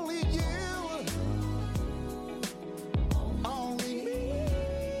 Only you, only me.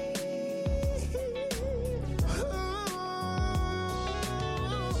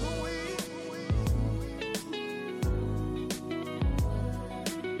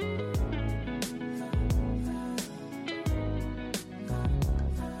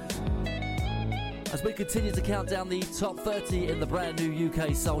 As we continue to count down the top 30 in the brand new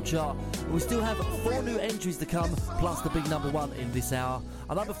UK Soul Chart, we still have 4 new entries to come, plus the big number 1 in this hour.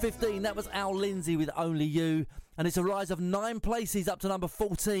 At number 15, that was Al Lindsay with Only You, and it's a rise of 9 places up to number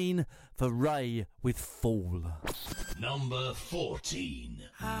 14 for Ray with Fool. Number 14.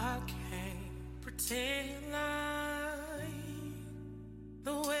 I can't pretend like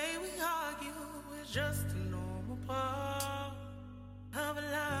the way we argue is just a normal part of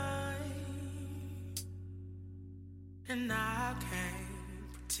life. And I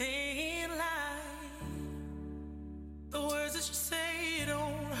can't pretend like the words that you say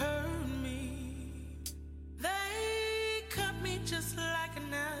don't hurt me. They cut me just like a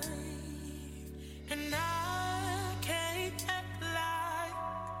knife. And I can't act like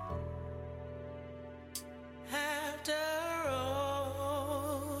after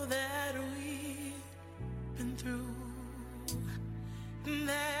all that we've been through,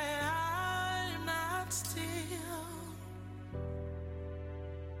 that I'm not still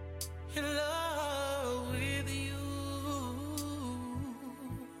in love with you.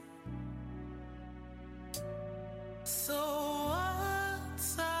 So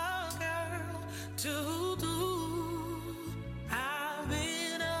what's a girl to do? I've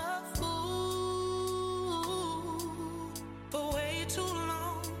been a fool for way too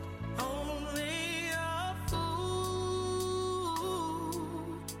long. Only a fool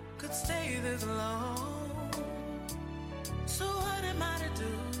could stay this long. So what am I to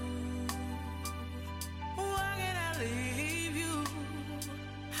do? Why can't I leave you?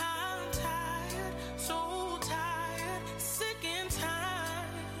 I'm tired, so tired, sick and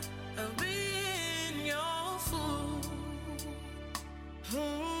tired of being your fool.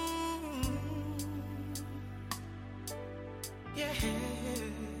 Yeah.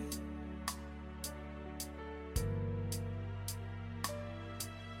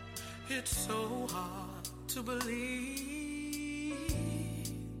 It's so hard to believe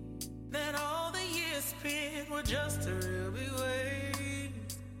that all the years spent were just a real big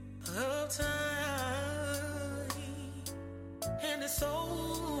waste of time. And it's so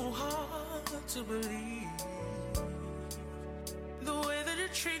hard to believe the way that you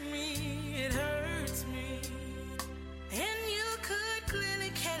treat me, it hurts me. And you could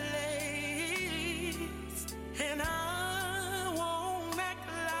clearly care less. And I won't act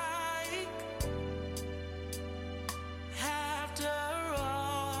like after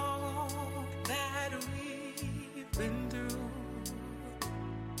all that we've been through,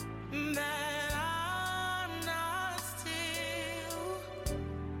 that I'm not still,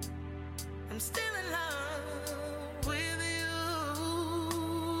 I'm still in love with you.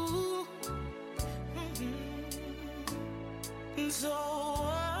 And so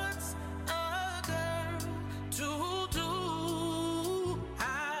what's a girl to do?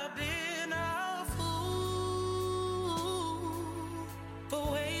 I've been a fool for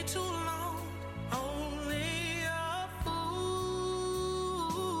way too long. Only a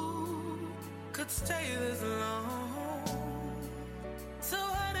fool could stay this long. So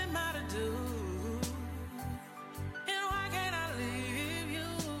what am I to do? And why can't I leave you?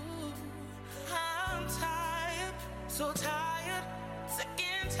 I'm tired. so tired, sick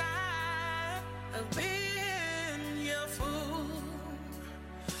and tired of being your fool.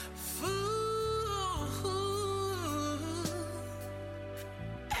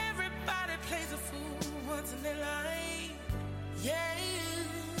 Everybody plays a fool once in their life. Yeah,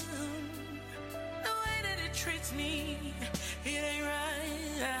 the way that it treats me, it ain't right.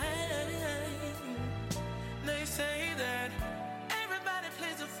 They say that everybody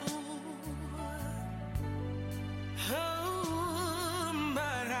plays a fool. Oh,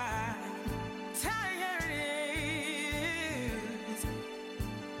 but I'm tired.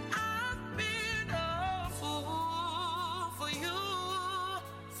 I've been a fool for you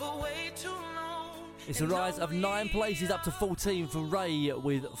for way too long. It's a rise of 9 places up to 14 for Ray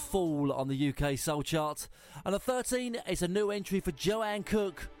with Fool on the UK Soul Chart. And at 13, it's a new entry for Joanne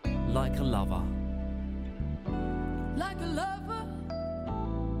Cook, Like a Lover. Like a lover.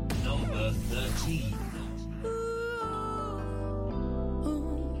 Number 13.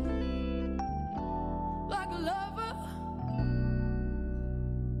 Like a lover.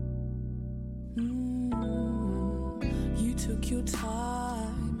 You took your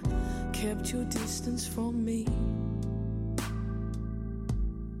time, kept your distance from me.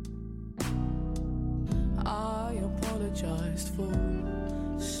 I apologized for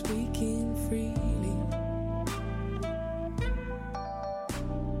speaking freely.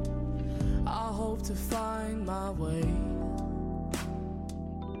 I hope to find my way.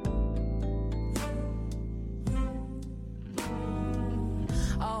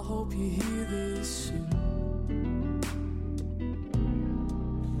 I hope you hear this soon.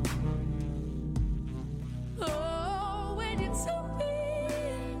 Oh, when you took me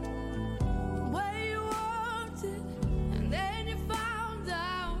where you wanted, and then you found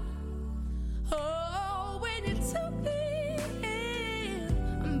out. Oh, when you took me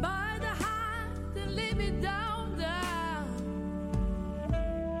and by the hand and laid me down, down.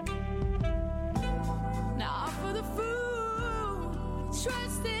 Now for the fool,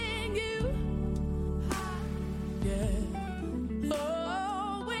 trusting you. Yeah.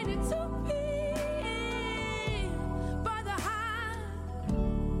 Oh, when you took me by the hand,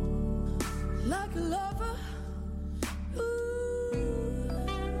 like a lover, ooh,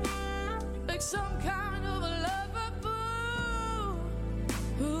 like some kind of a lover, boo,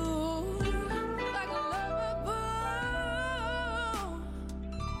 ooh, like a lover, boo,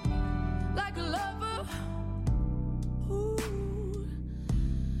 like a lover, ooh,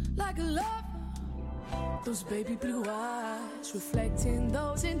 like a lover. Those baby blue eyes reflecting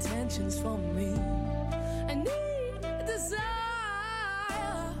those intentions from me. I need a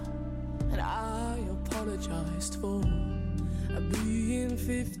desire, and I apologized for being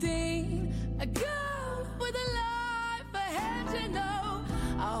 15, a girl with a life ahead, you know.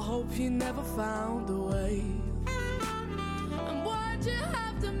 I hope you never found a way. And why'd you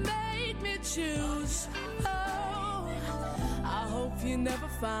have to make me choose? Oh, I hope you never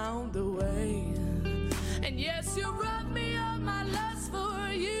found a way. And yes, you robbed me of my lust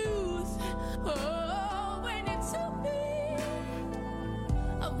for youth. Oh, when you took me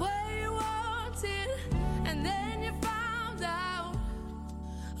where you wanted, and then you found out.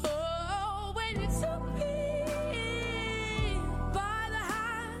 Oh, when you took me by the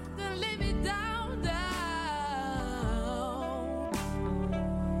hand and laid me down, down.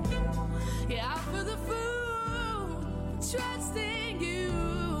 Yeah, I feel the fool trusting you.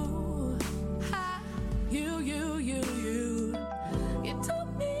 You took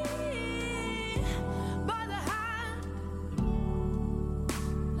me by the hand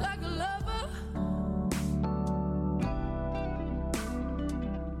like a lover.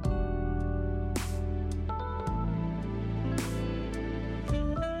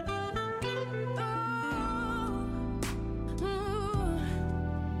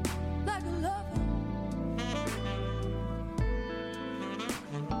 Like a lover.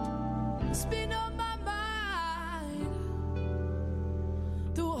 It's been on my mind.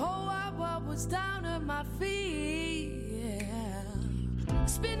 The whole wide world was down at my feet. Yeah.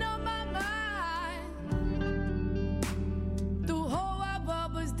 It's been on my mind. The whole wide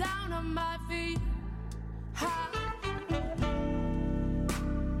world was down on my feet. Ha.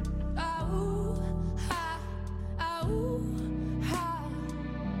 Ah, ooh, ha. Ah, ooh, ha.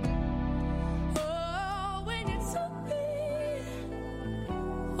 Oh, when you took me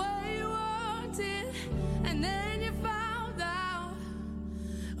where you wanted, and then you found out.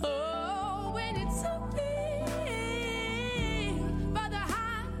 Oh, when you took me by the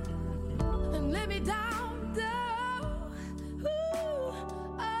hand and let me down, down. Ooh,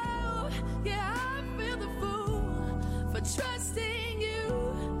 oh, yeah, I feel the fool for trusting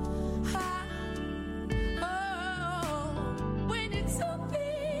you. Oh,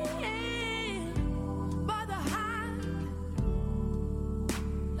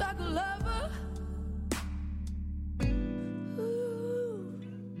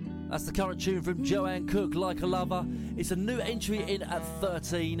 That's the current tune from Joanne Cook, Like a Lover. It's a new entry in at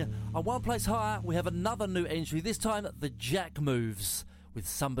 13. And one place higher, we have another new entry, this time the Jack Moves with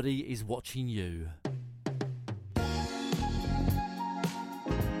Somebody Is Watching You.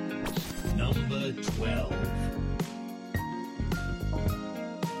 Number 12.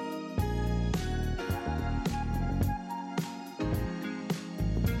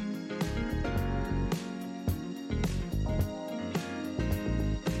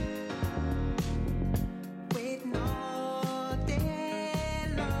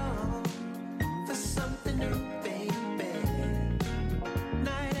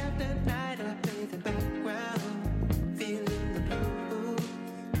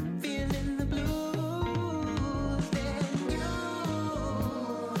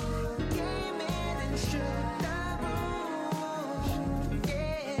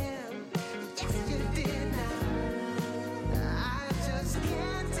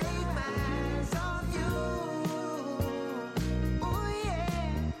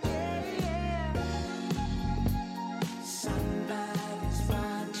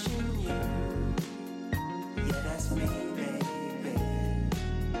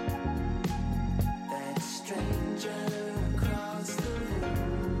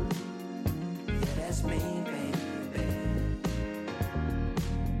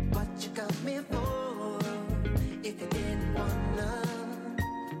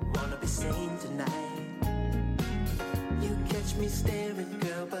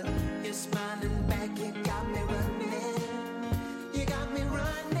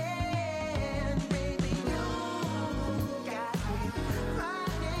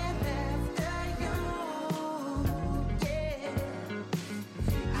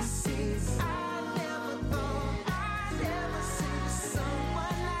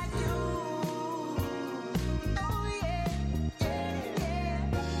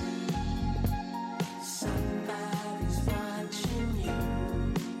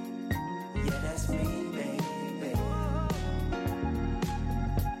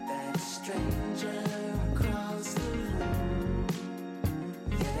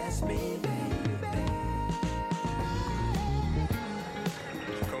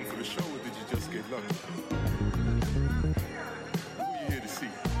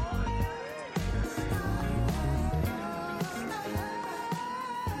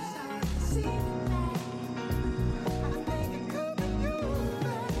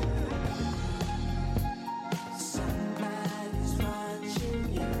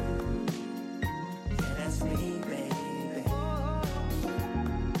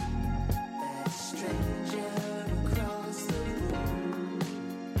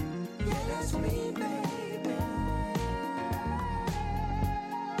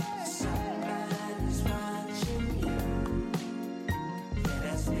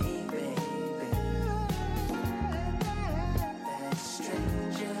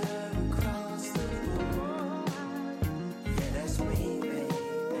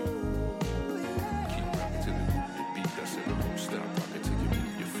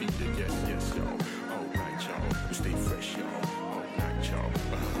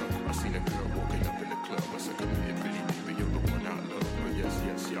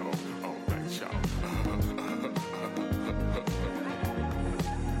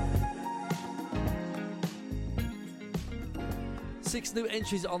 Six new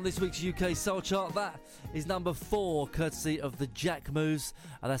entries on this week's UK Soul Chart. That is number 4, courtesy of the Jack Moves.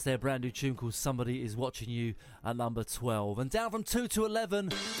 And that's their brand new tune called Somebody Is Watching You at number 12. And down from 2 to 11,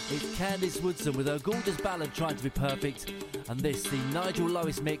 it's Candice Woodson with her gorgeous ballad Trying to Be Perfect. And this, the Nigel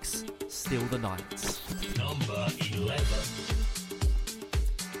Lewis mix, Still the Night. Number 11.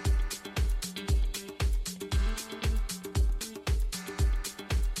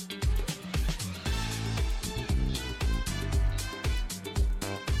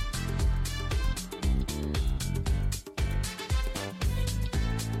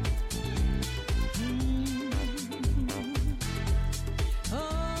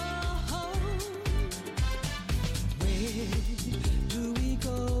 Do we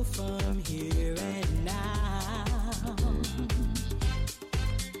go from here and now?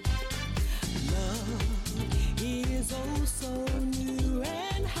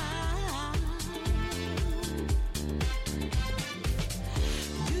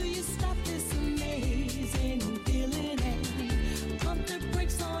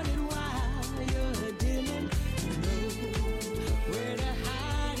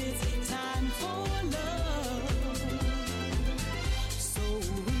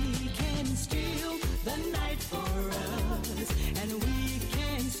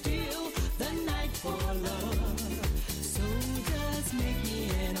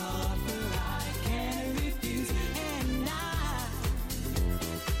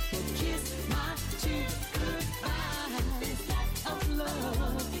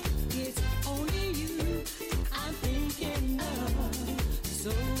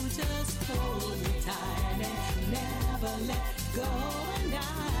 let go, and I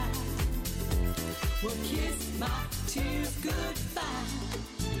will kiss my tears goodbye.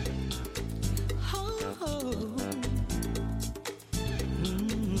 Oh,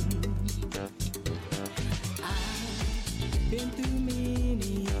 I've been through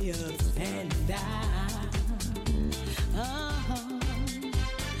many ups and downs.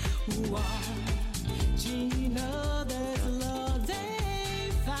 Watching others love they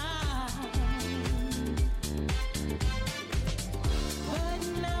find. But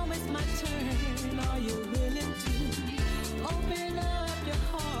now it's my turn. Are you willing to open up your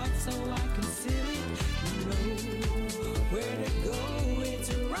heart so I can seal it? You know where to go. It's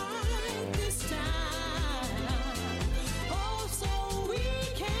right this time. Oh, so we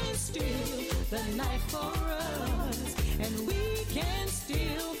can steal the night for us, and we can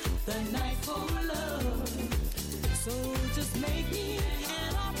steal the night for love. So just make me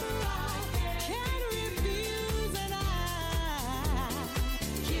an offer I can't refuse, and I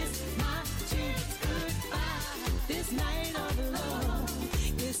kiss my cheeks goodbye. This night of love,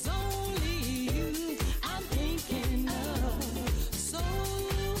 it's only you I'm thinking of. So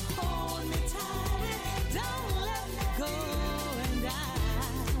hold me tight, don't let go, and I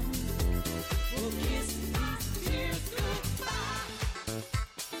will kiss these tears goodbye.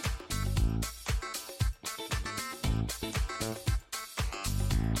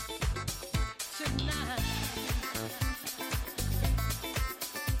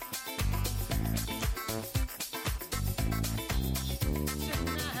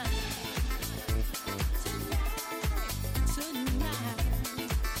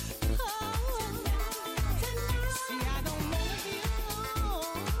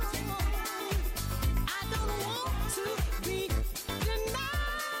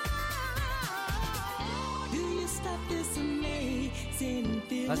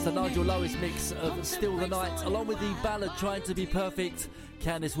 That's the Nigel Lewis mix of Still the Night, along with the ballad Trying to Be Perfect,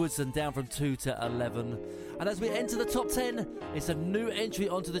 Candice Woodson, down from 2 to 11. And as we enter the top 10, it's a new entry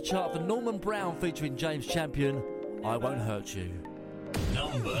onto the chart for Norman Brown featuring James Champion, I Won't Hurt You.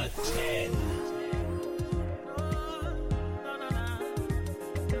 Number 10.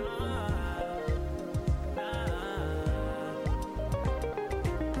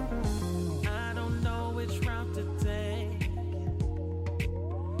 I don't know which route to take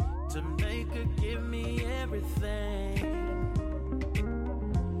to make her give me everything.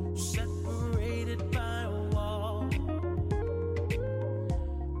 Separated by a wall,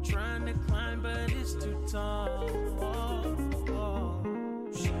 trying to climb but it's too tall.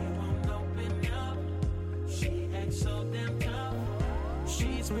 She won't open up, she acts so damn tough.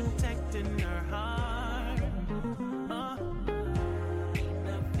 She's protecting her heart.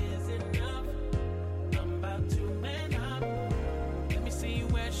 Enough is enough, I'm about to man up. Let me see,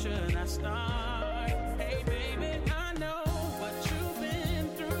 where should I start? Hey baby, I know what you've been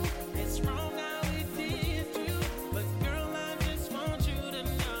through. It's wrong how we did you, but girl, I just want you to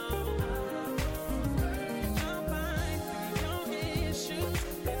know I'll fight through your issues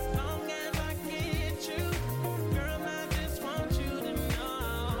as long as I get you. Girl, I just want you to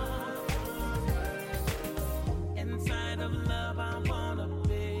know inside of love I wanna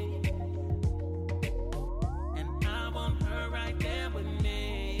be, and I want her right there with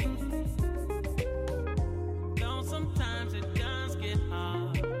me.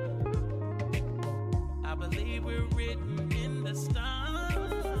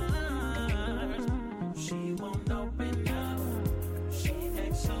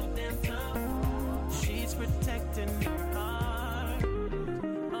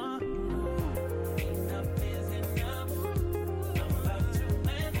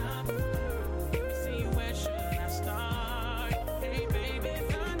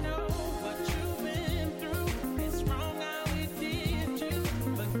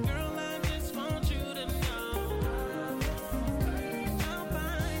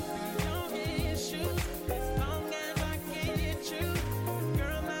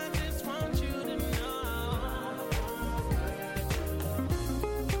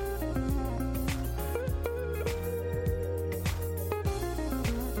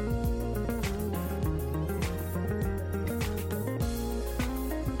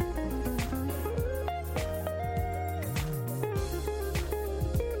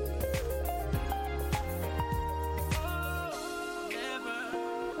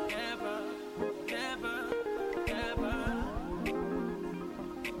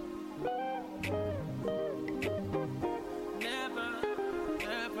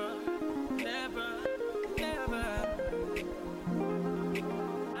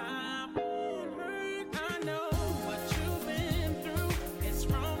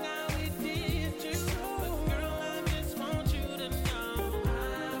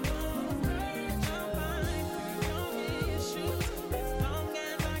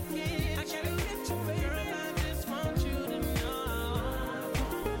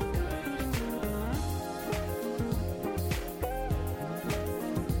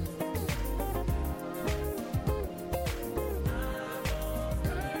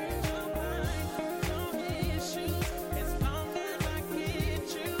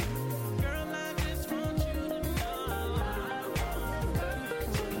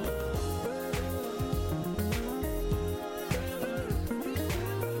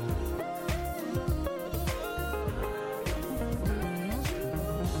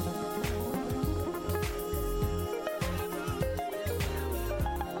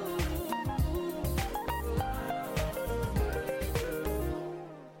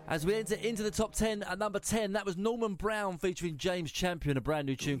 As we enter into the top 10 at number 10, that was Norman Brown featuring James Champion, a brand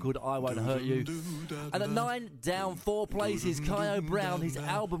new tune called I Won't Hurt You. And at 9, down 4 places, Kyo Brown, his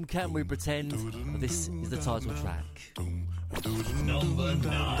album Can We Pretend. This is the title track. Number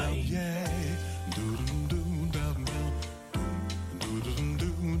 9.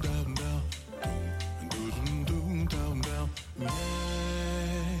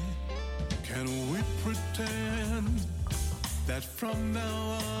 Can we pretend that from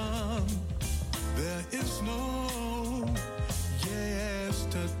now on there is no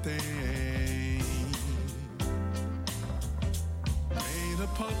yesterday? Paint a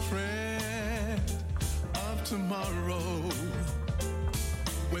portrait of tomorrow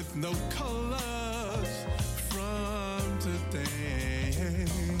with no colors from today.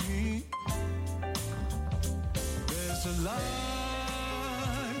 There's a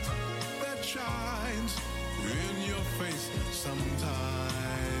light that shines in your face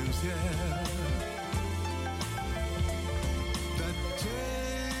sometimes, yeah. That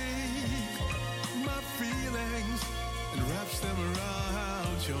take my feelings and wraps them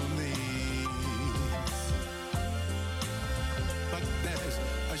around your knees. But there's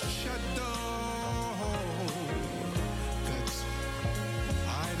a shadow that's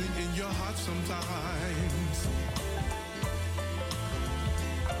hiding in your heart sometimes,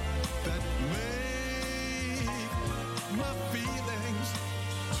 that make my feelings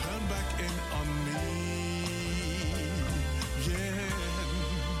turn back in on me. Yeah.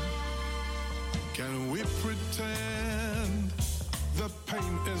 Can we pretend the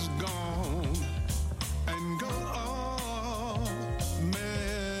pain is gone and go our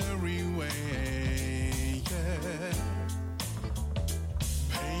merry way? Yeah.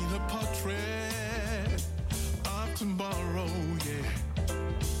 Paint a portrait of tomorrow, yeah.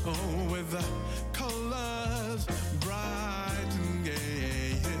 Oh, with the colors bright and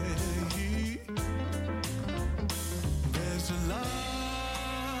gay. There's a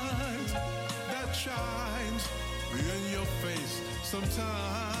light that shines in your face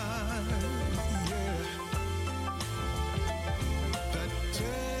sometimes, yeah. That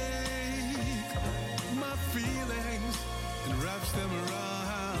take my feelings and wraps them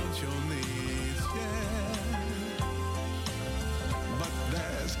around your knees, yeah. But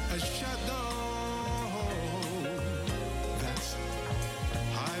there's a shadow that's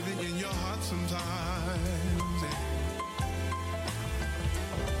hiding in your heart sometimes, yeah.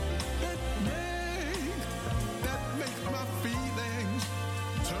 That make my feelings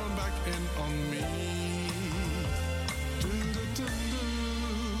turn back in on me. Do-do-do-do.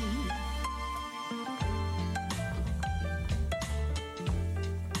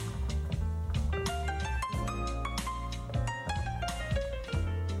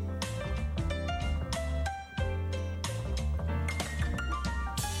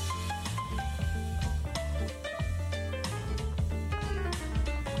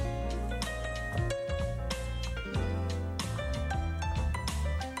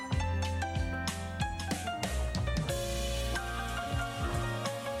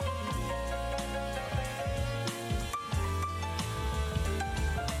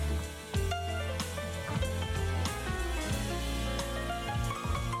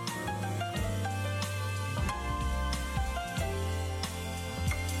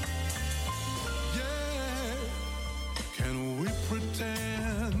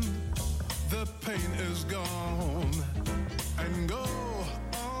 Pretend the pain is gone and go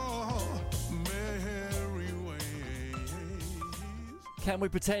our merry ways. Can We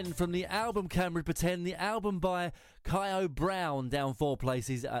Pretend from the album Can We Pretend, the album by Kyo Brown, down 4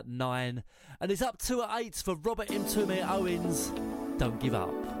 places at 9. And it's up 2 at 8 for Robert Mtume Owens, Don't Give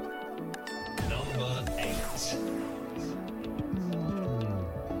Up. Number 8.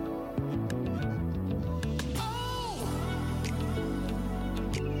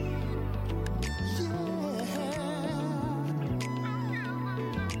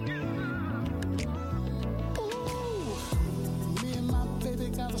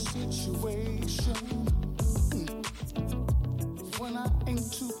 Situation when I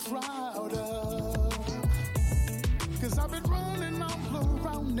ain't too proud of, 'cause I've been running all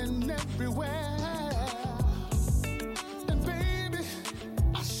around and everywhere, and baby,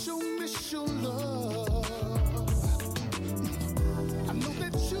 I sure miss your love. I know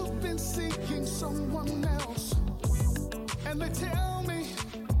that you've been seeking someone else, and they tell me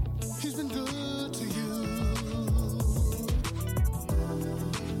he's been good to you.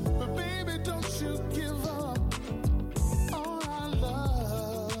 You give up all our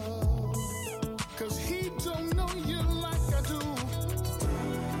love, 'cause he don't know you like I do.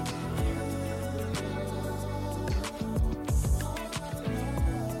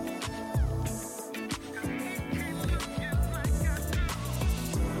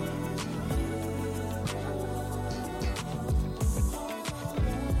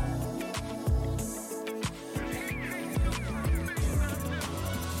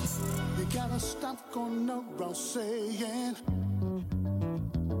 running around saying,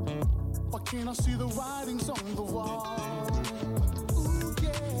 why can't I see the writings on the wall? Ooh,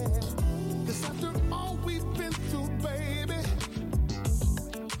 yeah. 'Cause after all we've been through, baby,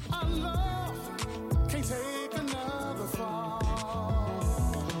 our love can't take another fall.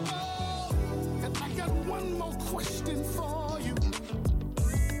 Oh, and I got one more question for you.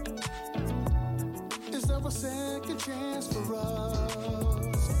 Is there a second chance for us?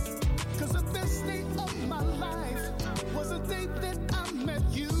 'Cause the best day of my life was the day that I met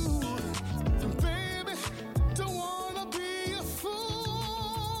you. And baby, don't wanna be a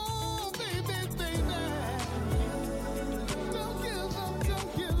fool. Baby, baby, don't give up, don't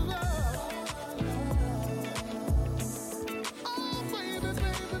give up. Oh, baby,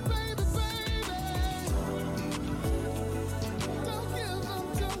 baby, baby, baby, don't give up,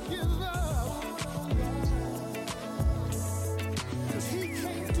 don't give up. 'Cause he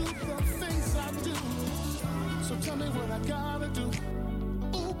can't do the things I do. So tell me what I gotta do.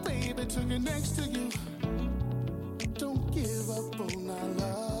 Oh, baby, to get next to you. Don't give up on our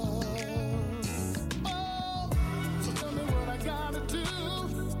love. Oh, so tell me what I gotta do.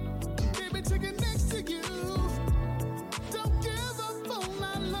 Baby, to get next to you. Don't give up on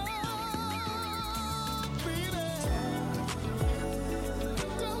our love, baby.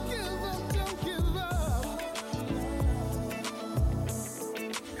 Don't give up, don't give up.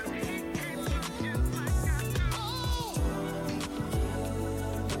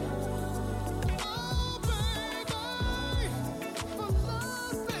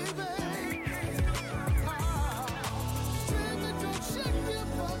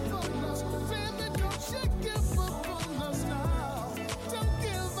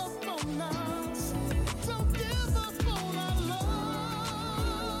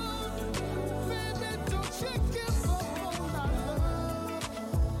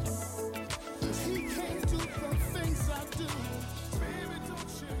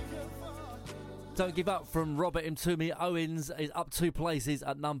 Don't Give Up from Robert Mtumi Owens is up 2 places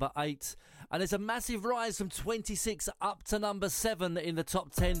at number 8. And there's a massive rise from 26 up to number 7 in the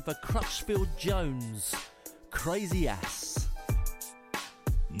top 10 for Crutchfield Jones. Crazy Ass.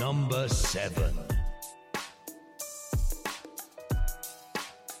 Number 7.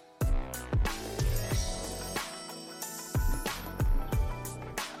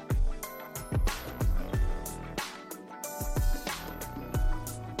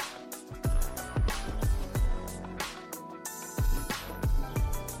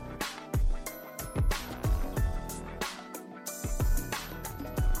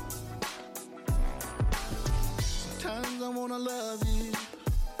 Sometimes I wanna love you.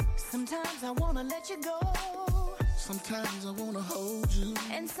 Sometimes I wanna let you go. Sometimes I wanna hold you.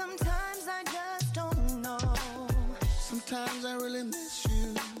 And sometimes I just don't know. Sometimes I really miss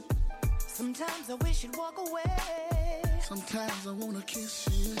you. Sometimes I wish you'd walk away. Sometimes I wanna kiss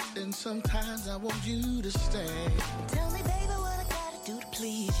you. And sometimes I want you to stay. Tell me, baby, what I gotta do to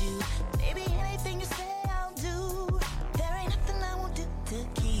please you. Baby, anything you say I'll do. There ain't nothing I won't do to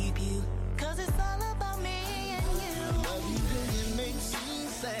keep you. 'Cause it's all about me and you. I love you when you make me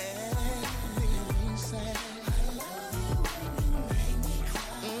sad. Sad. I love you when you make me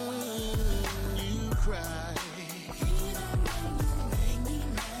cry. You cry. Even when you make me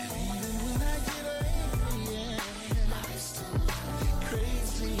mad. Even when I get angry, yeah. I still love you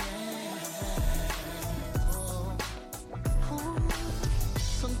crazy, yeah. Oh. Ooh.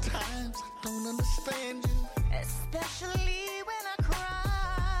 Sometimes I don't understand you. Especially when I cry.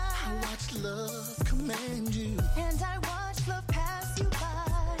 I watch love command you. And I watch love pass you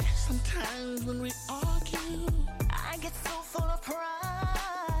by. Sometimes when we argue, I get so full of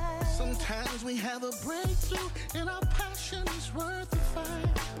pride. sometimes we have a breakthrough and our passion is worth the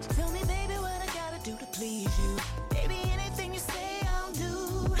fight. Tell me, baby, what I gotta do to please you. Baby, anything you say I'll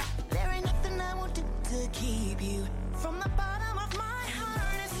do. There ain't nothing I won't do to keep you. From the bottom of my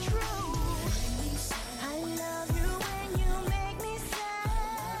heart, it's true. I love you when you make me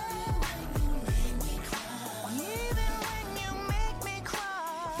sad. Even when you make me cry.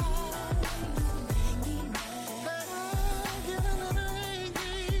 Get a little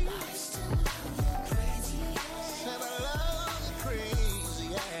angry. Said I love you crazy,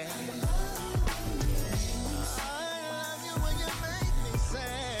 yeah. I love you when you make me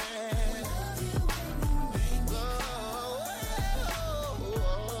sad. Oh,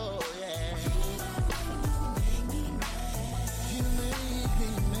 yeah. You make me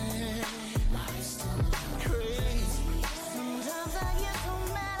mad. Crazy. Sometimes I get so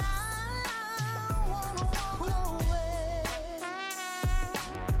mad I wanna walk away.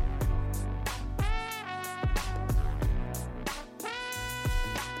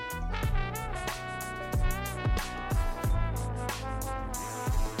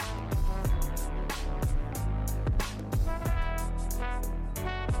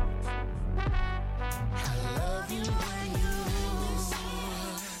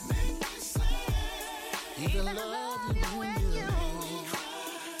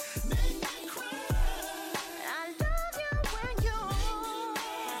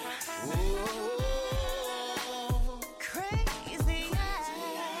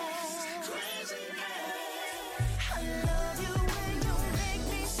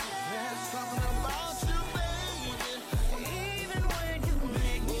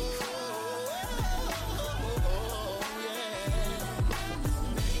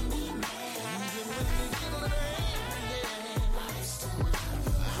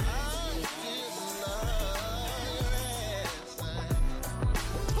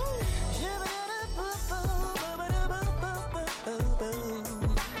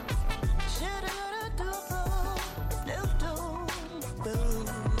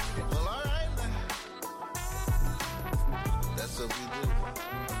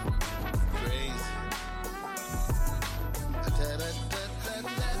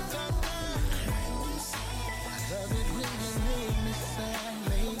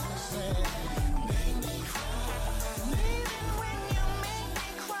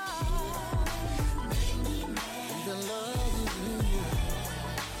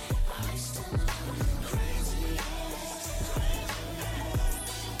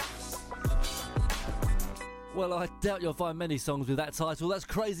 Well, I doubt you'll find many songs with that title. That's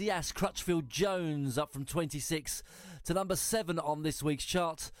Crazy Ass, Crutchfield Jones, up from 26 to number 7 on this week's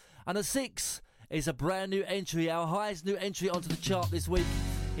chart. And at 6 is a brand new entry, our highest new entry onto the chart this week.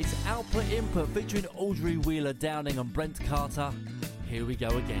 It's Output Input featuring Audrey Wheeler Downing and Brent Carter. Here we go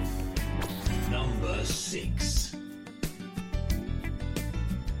again. Number 6.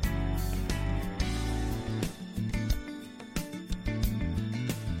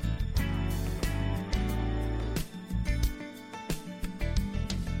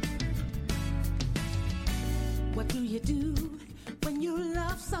 What do you do when you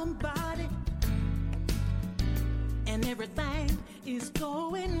love somebody and everything is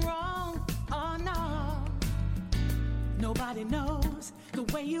going wrong? Oh no, nobody knows the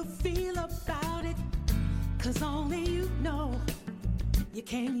way you feel about it, 'cause only you know. You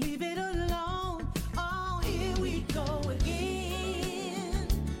can't leave it alone. Oh, here we go again.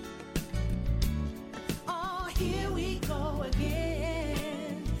 Oh, here we go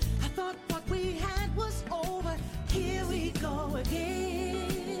again. I thought what we had was over. Here we go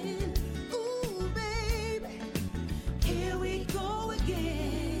again. Ooh, baby, here we go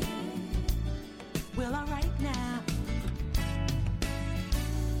again. Well, all right now.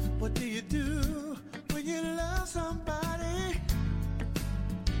 What do you do when you love somebody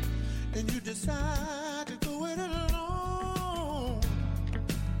and you decide to go it alone?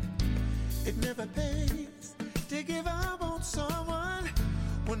 It never pays to give up on someone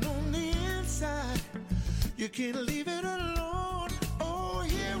when on the inside you can't leave it alone. Oh,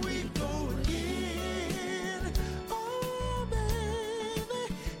 here we go again. Oh,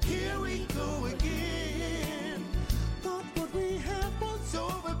 baby, here we go again. Thought what we had was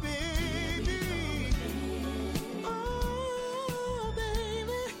over, baby. Oh,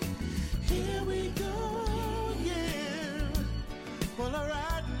 baby, here we go again. Well, all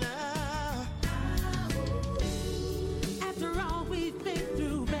right now. After all we've been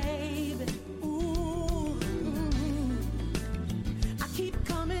through, baby. Ooh, I keep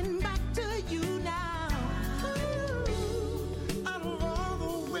coming back to you now. Ooh, out of all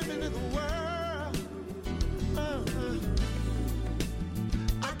the women in the world,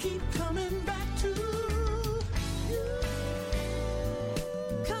 I keep coming back to you.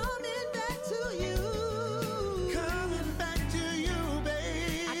 Coming back to you. Coming back to you,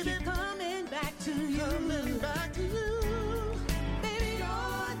 baby. I keep coming back to you. Coming back to you. Baby,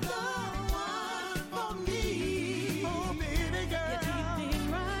 you're the one for me. Oh, baby girl. You keep me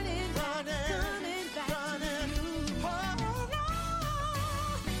running, Running, coming back running. to you. Oh, no.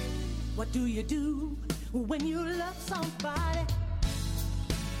 What do you do when you love somebody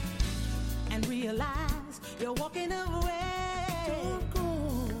and realize you're walking away? Don't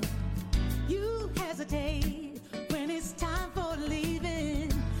go. You hesitate when it's time for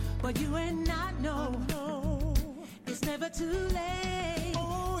leaving, but you and I know it's never too late.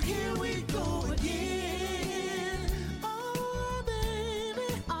 Oh, here we go again. Oh,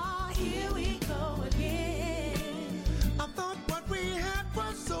 baby. Oh, here we go again. I thought what we had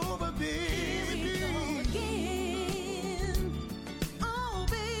was over, baby. Here we go again. Oh,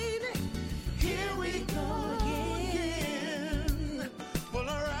 baby. Here we go again. Well,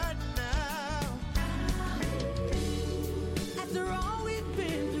 all right now. After all we've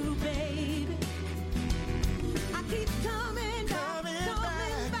been through, baby, I keep coming back,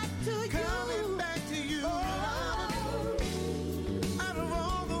 to you. Coming back to you. Out of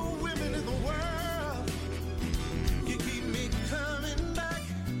all the women in the world, you keep me coming back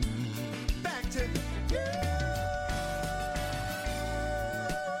to you.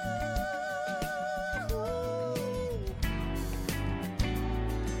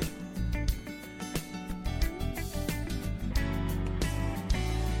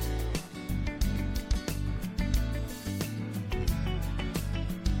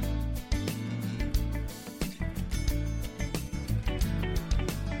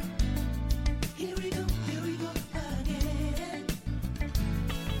 Here we go again.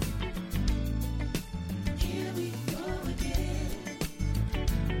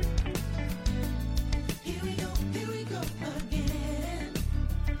 Here we go again. Here we go again.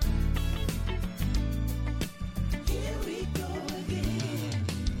 Here we go again.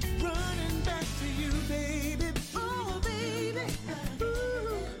 Running back to you, baby. Oh, baby.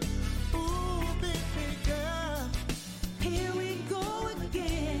 Ooh, baby girl. Here we go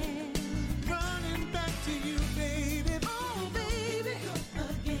again. Running back to you, baby. Oh, baby.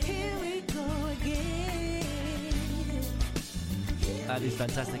 Here we go again. That is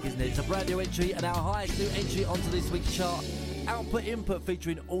fantastic, isn't it? It's a brand new entry and our highest new entry onto this week's chart. Output Input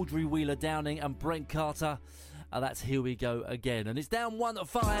featuring Audrey Wheeler Downing and Brent Carter. That's Here We Go Again. And it's down 1 to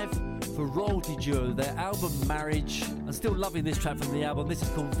 5 for Royalty Duo, their album Marriage. I'm still loving this track from the album. This is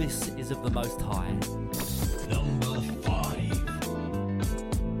called This Is of the Most High. Number 5.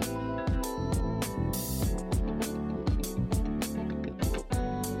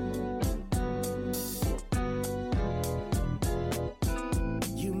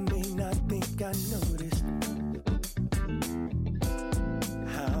 You may not think I noticed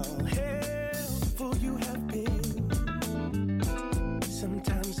how helpful you have been.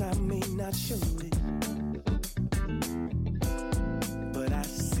 Sometimes I may not show it, but I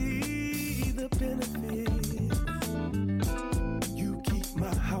see the benefit. You keep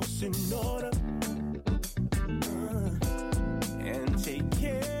my house in order, and take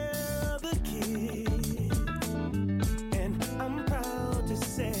care of the kids. And I'm proud to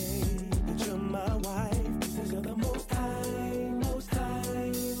say that you're my wife. This is the most high, most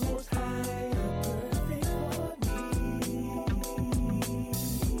high, most high. Perfect for me.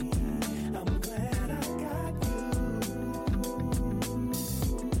 I'm glad I got you.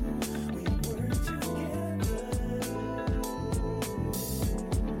 We work together.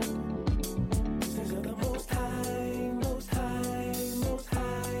 This is the most high, most high, most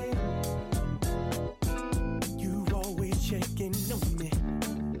high. You always checking on me,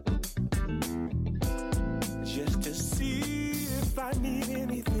 just to see if I need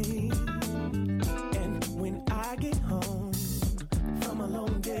anything. And when I get home from a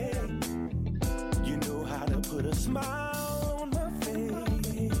long day, you know how to put a smile on my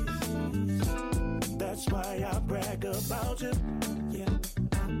face. That's why I brag about you. Yeah,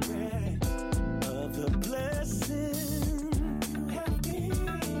 I brag of the blessing you have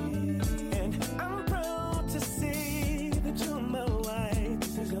been. And I'm proud to say that you're my wife.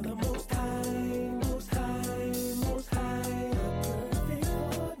 This is the most high, most high, most high. Perfect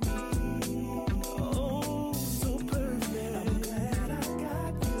for me. Oh, so perfect. I'm glad I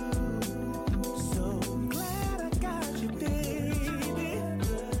got you. So glad I got you, baby.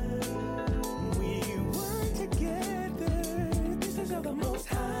 We work together. This is the most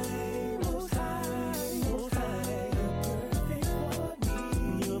high, most high, most high.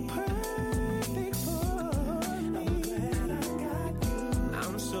 You're perfect for me. I'm glad I got you.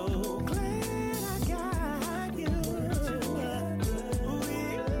 I'm so glad I got you. We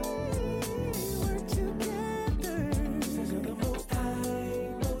work together. This is the most high,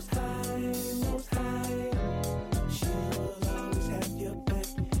 most high, most high. She will always have your back,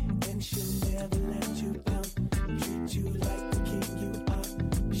 and she'll never let you down. Treat you like the king you are.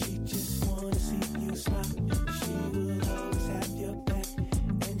 She just wanna see you smile. She will always have your back,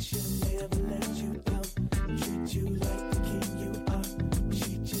 and she'll never let you down. Treat you like the king you are.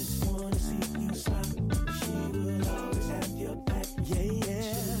 She just wanna see you smile. She will always have your back. Yeah,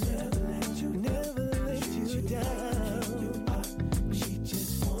 yeah. She'll never let you down. You are. She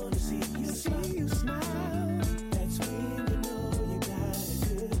just wanna see you smile. That's when you know you got a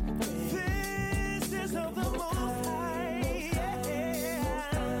good man. This is of the most high.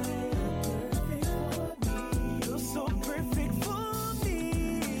 You're so perfect for me.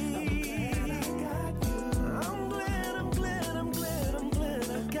 I'm glad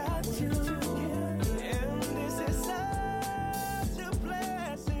I got you. And this is such a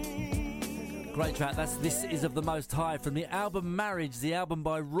blessing. Great track. That's This Is of the Most High from the album Marriage. The album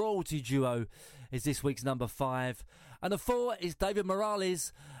by Royalty Duo is this week's number 5. And the 4 is David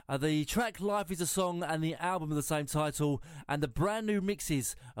Morales. The track Life is a Song and the album of the same title, and the brand new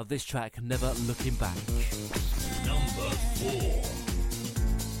mixes of this track, Never Looking Back. Number 4.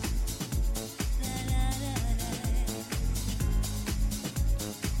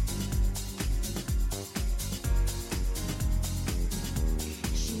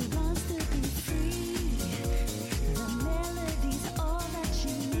 She wants to be free. The melody's all that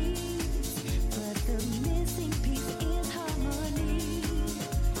she needs, but the missing piece is harmony.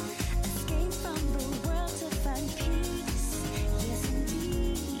 Escape from the world to find peace. Yes,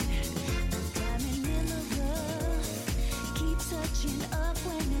 indeed. A diamond in the rough keeps her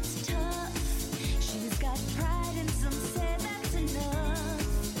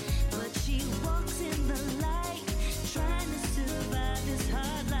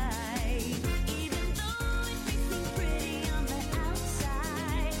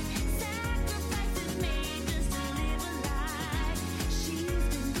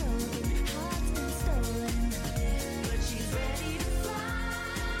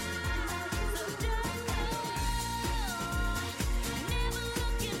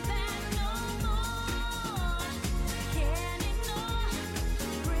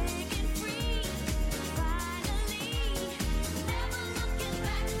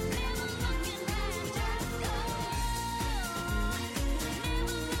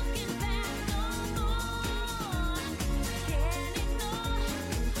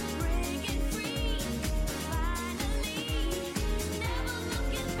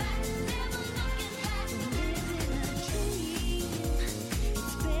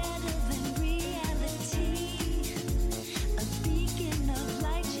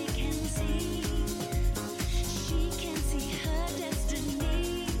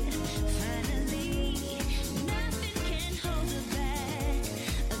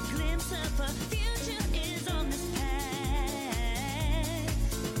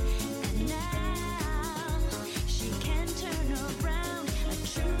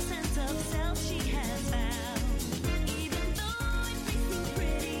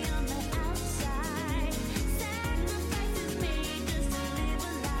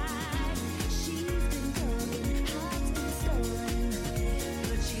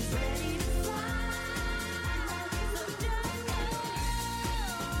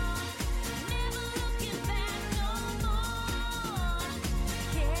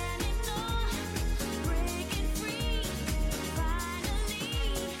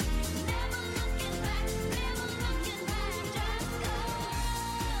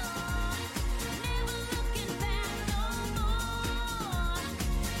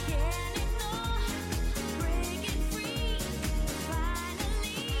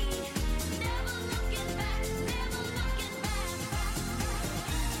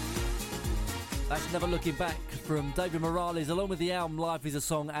That's Never Looking Back from David Morales, along with the album Life is a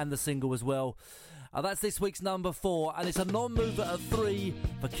Song and the single as well. That's this week's number 4, and it's a non-mover at 3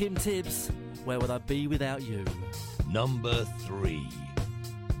 for Kim Tibbs, Where Would I Be Without You? Number 3.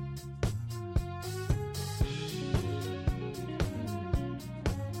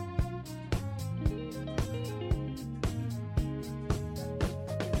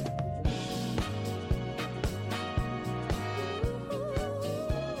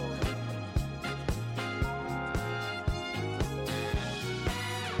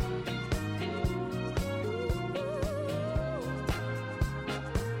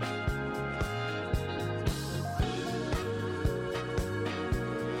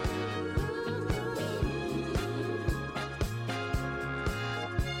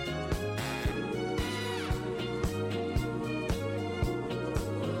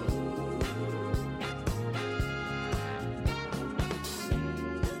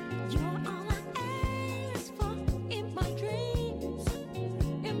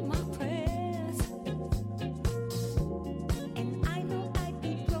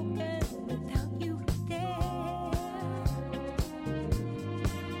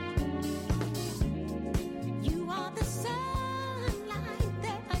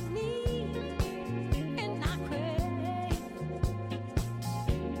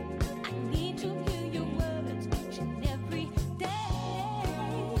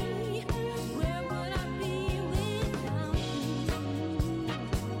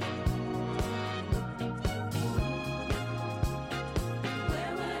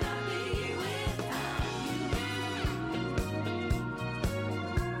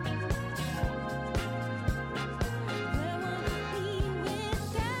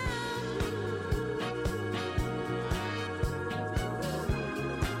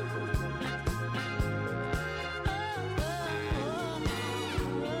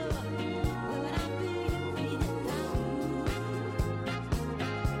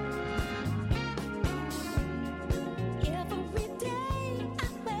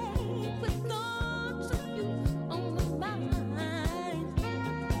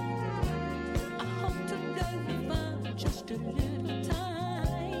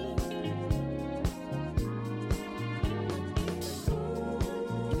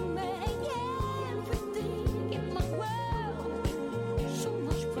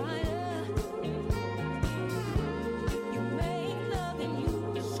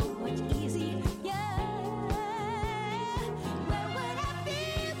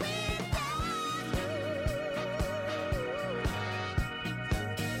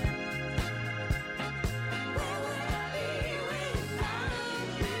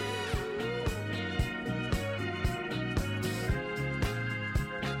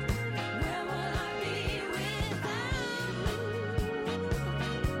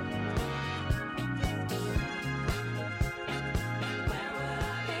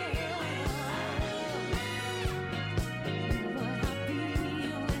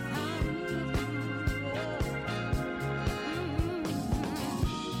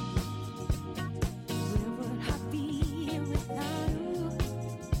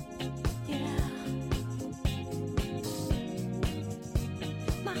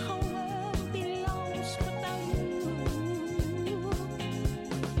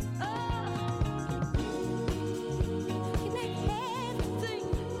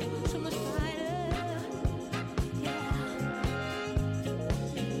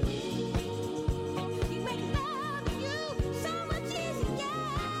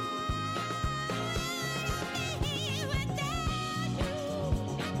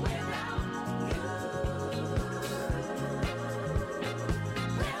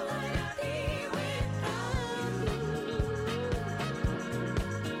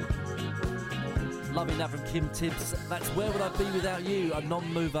 Loving that from Kim Tibbs. That's Where Would I Be Without You, a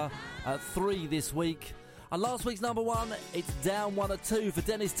non-mover at 3 this week. And last week's number 1, it's down 1 at 2 for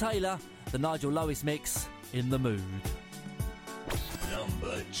Dennis Taylor, the Nigel Lewis mix, In the Mood.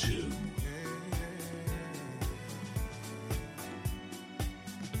 Number 2.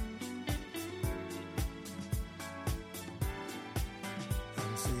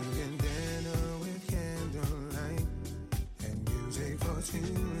 I'm seeing dinner with candlelight and music for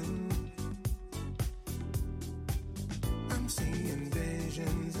two. I'm seeing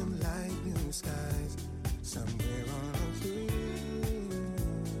visions of light blue skies somewhere on a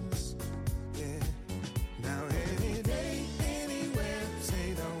cruise. Yeah. Now any day, anywhere,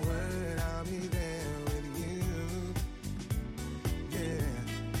 say the word.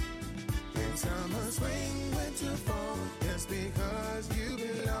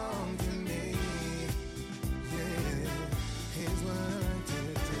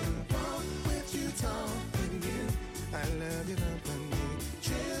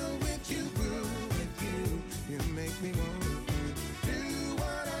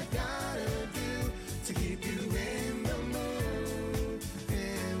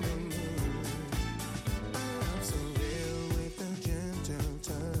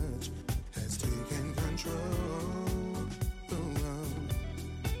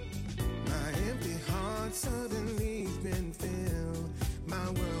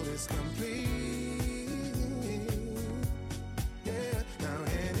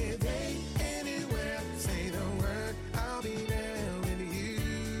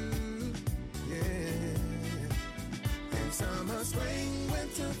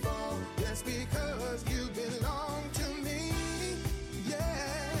 went to fall. That's because you belong to me.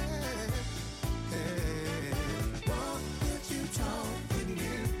 Yeah. Walk with you, talk with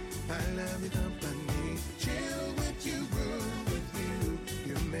you. I love your company. Chill with you, groove with you.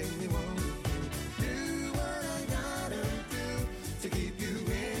 You make me want to do what I gotta do to keep you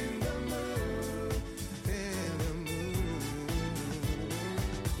in the mood. In the mood.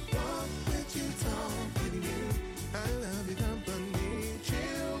 Walk with you, talk with you. I love your company.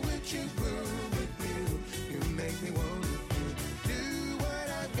 Chill with you, groove with you. You make me want to do what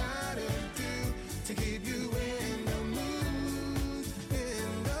I gotta do to keep you in the mood.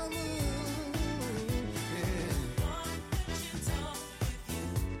 In the mood. Yeah. Walk with you, talk with you.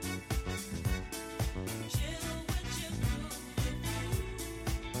 Chill with you, groove with you.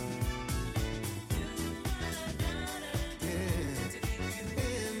 Do what I gotta do to keep you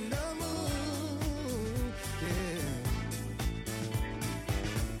in the mood. Yeah.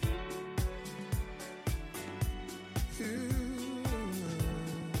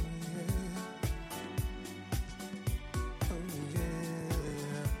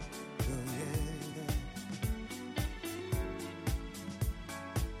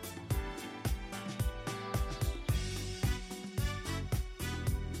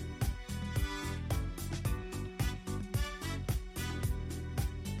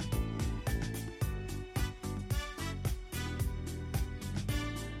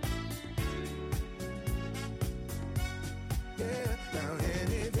 Yeah, now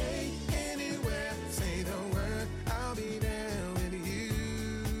any day, anywhere, say the word, I'll be there with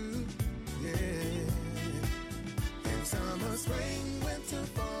you. Yeah, in summer, spring, winter,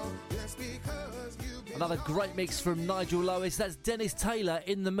 fall, just because you. Another great mix from Nigel Lewis. That's Dennis Taylor,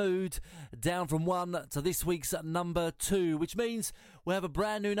 In the Mood, down from 1 to this week's number 2, which means we have a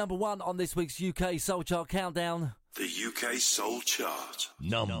brand new number 1 on this week's UK Soul Chart Countdown. The UK Soul Chart.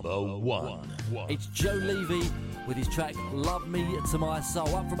 Number 1. It's Joe Levy with his track Love Me to My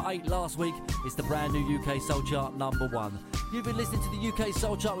Soul. Up from 8 last week, it's the brand new UK Soul Chart number 1. You've been listening to the UK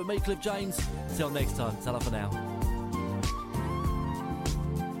Soul Chart with me, Cliff James. Till next time, ta-ra for now.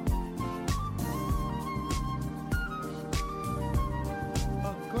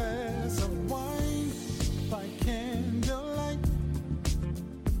 A glass of wine by candlelight.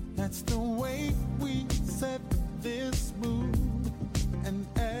 That's the way we set this mood. And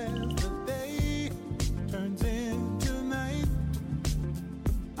as the day turns into night,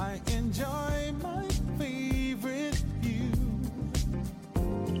 I enjoy my favorite view.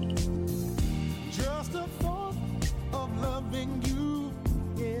 Just a thought of loving you,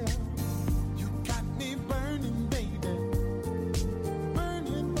 yeah. You got me burning, baby,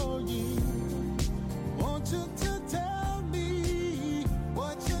 burning for you. Want you to tell me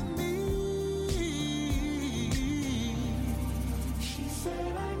what you need. She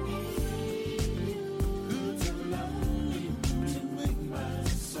said I need you to love you, to make my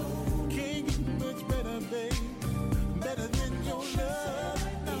soul. Can't get much better, babe, better than your love.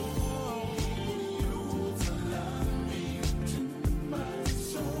 You to love me, to my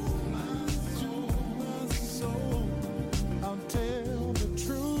soul, my soul, my soul. I'll tell the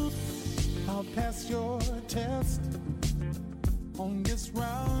truth, I'll pass your test. On this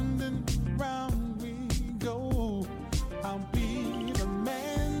round and round we go. I'll be the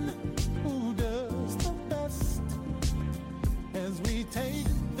man who does the best as we take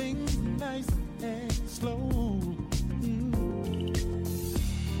things nice and slow.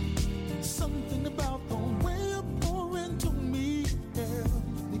 Something about the way you pour into me, girl,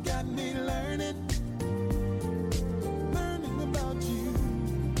 you got me learning about you.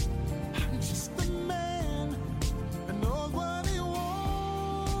 I'm just a man that knows what he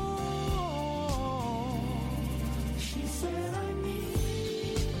wants. She said I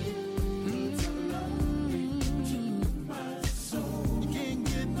need you to love me, to my soul. You can't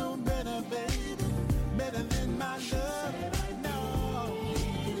get no better, baby, better than my love. No,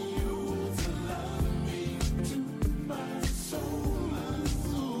 you to love me, to my soul, my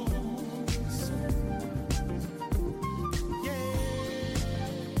soul.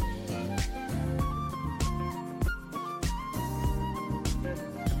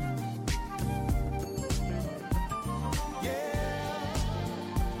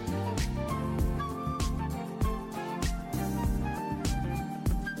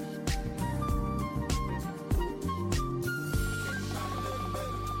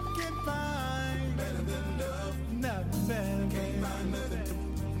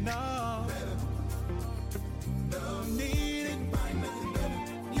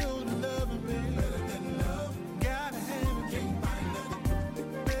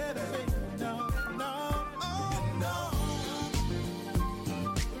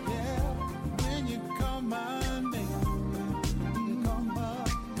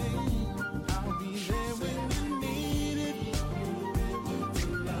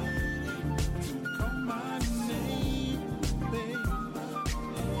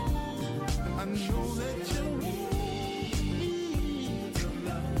 know that you need to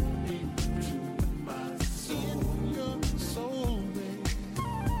love me to my soul, your soul, babe.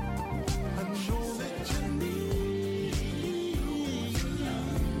 I know that you need to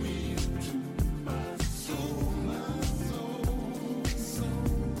love me to my soul, soul.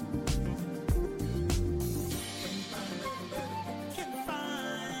 Can't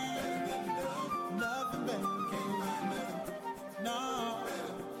find nothing better. No.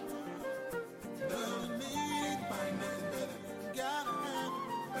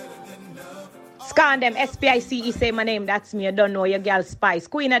 Scan them, SPICE, say my name, that's me, you don't know, your girl Spice.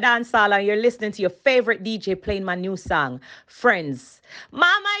 Queen of Dancehall, and you're listening to your favorite DJ playing my new song, Friends.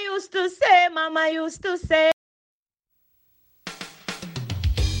 Mama used to say,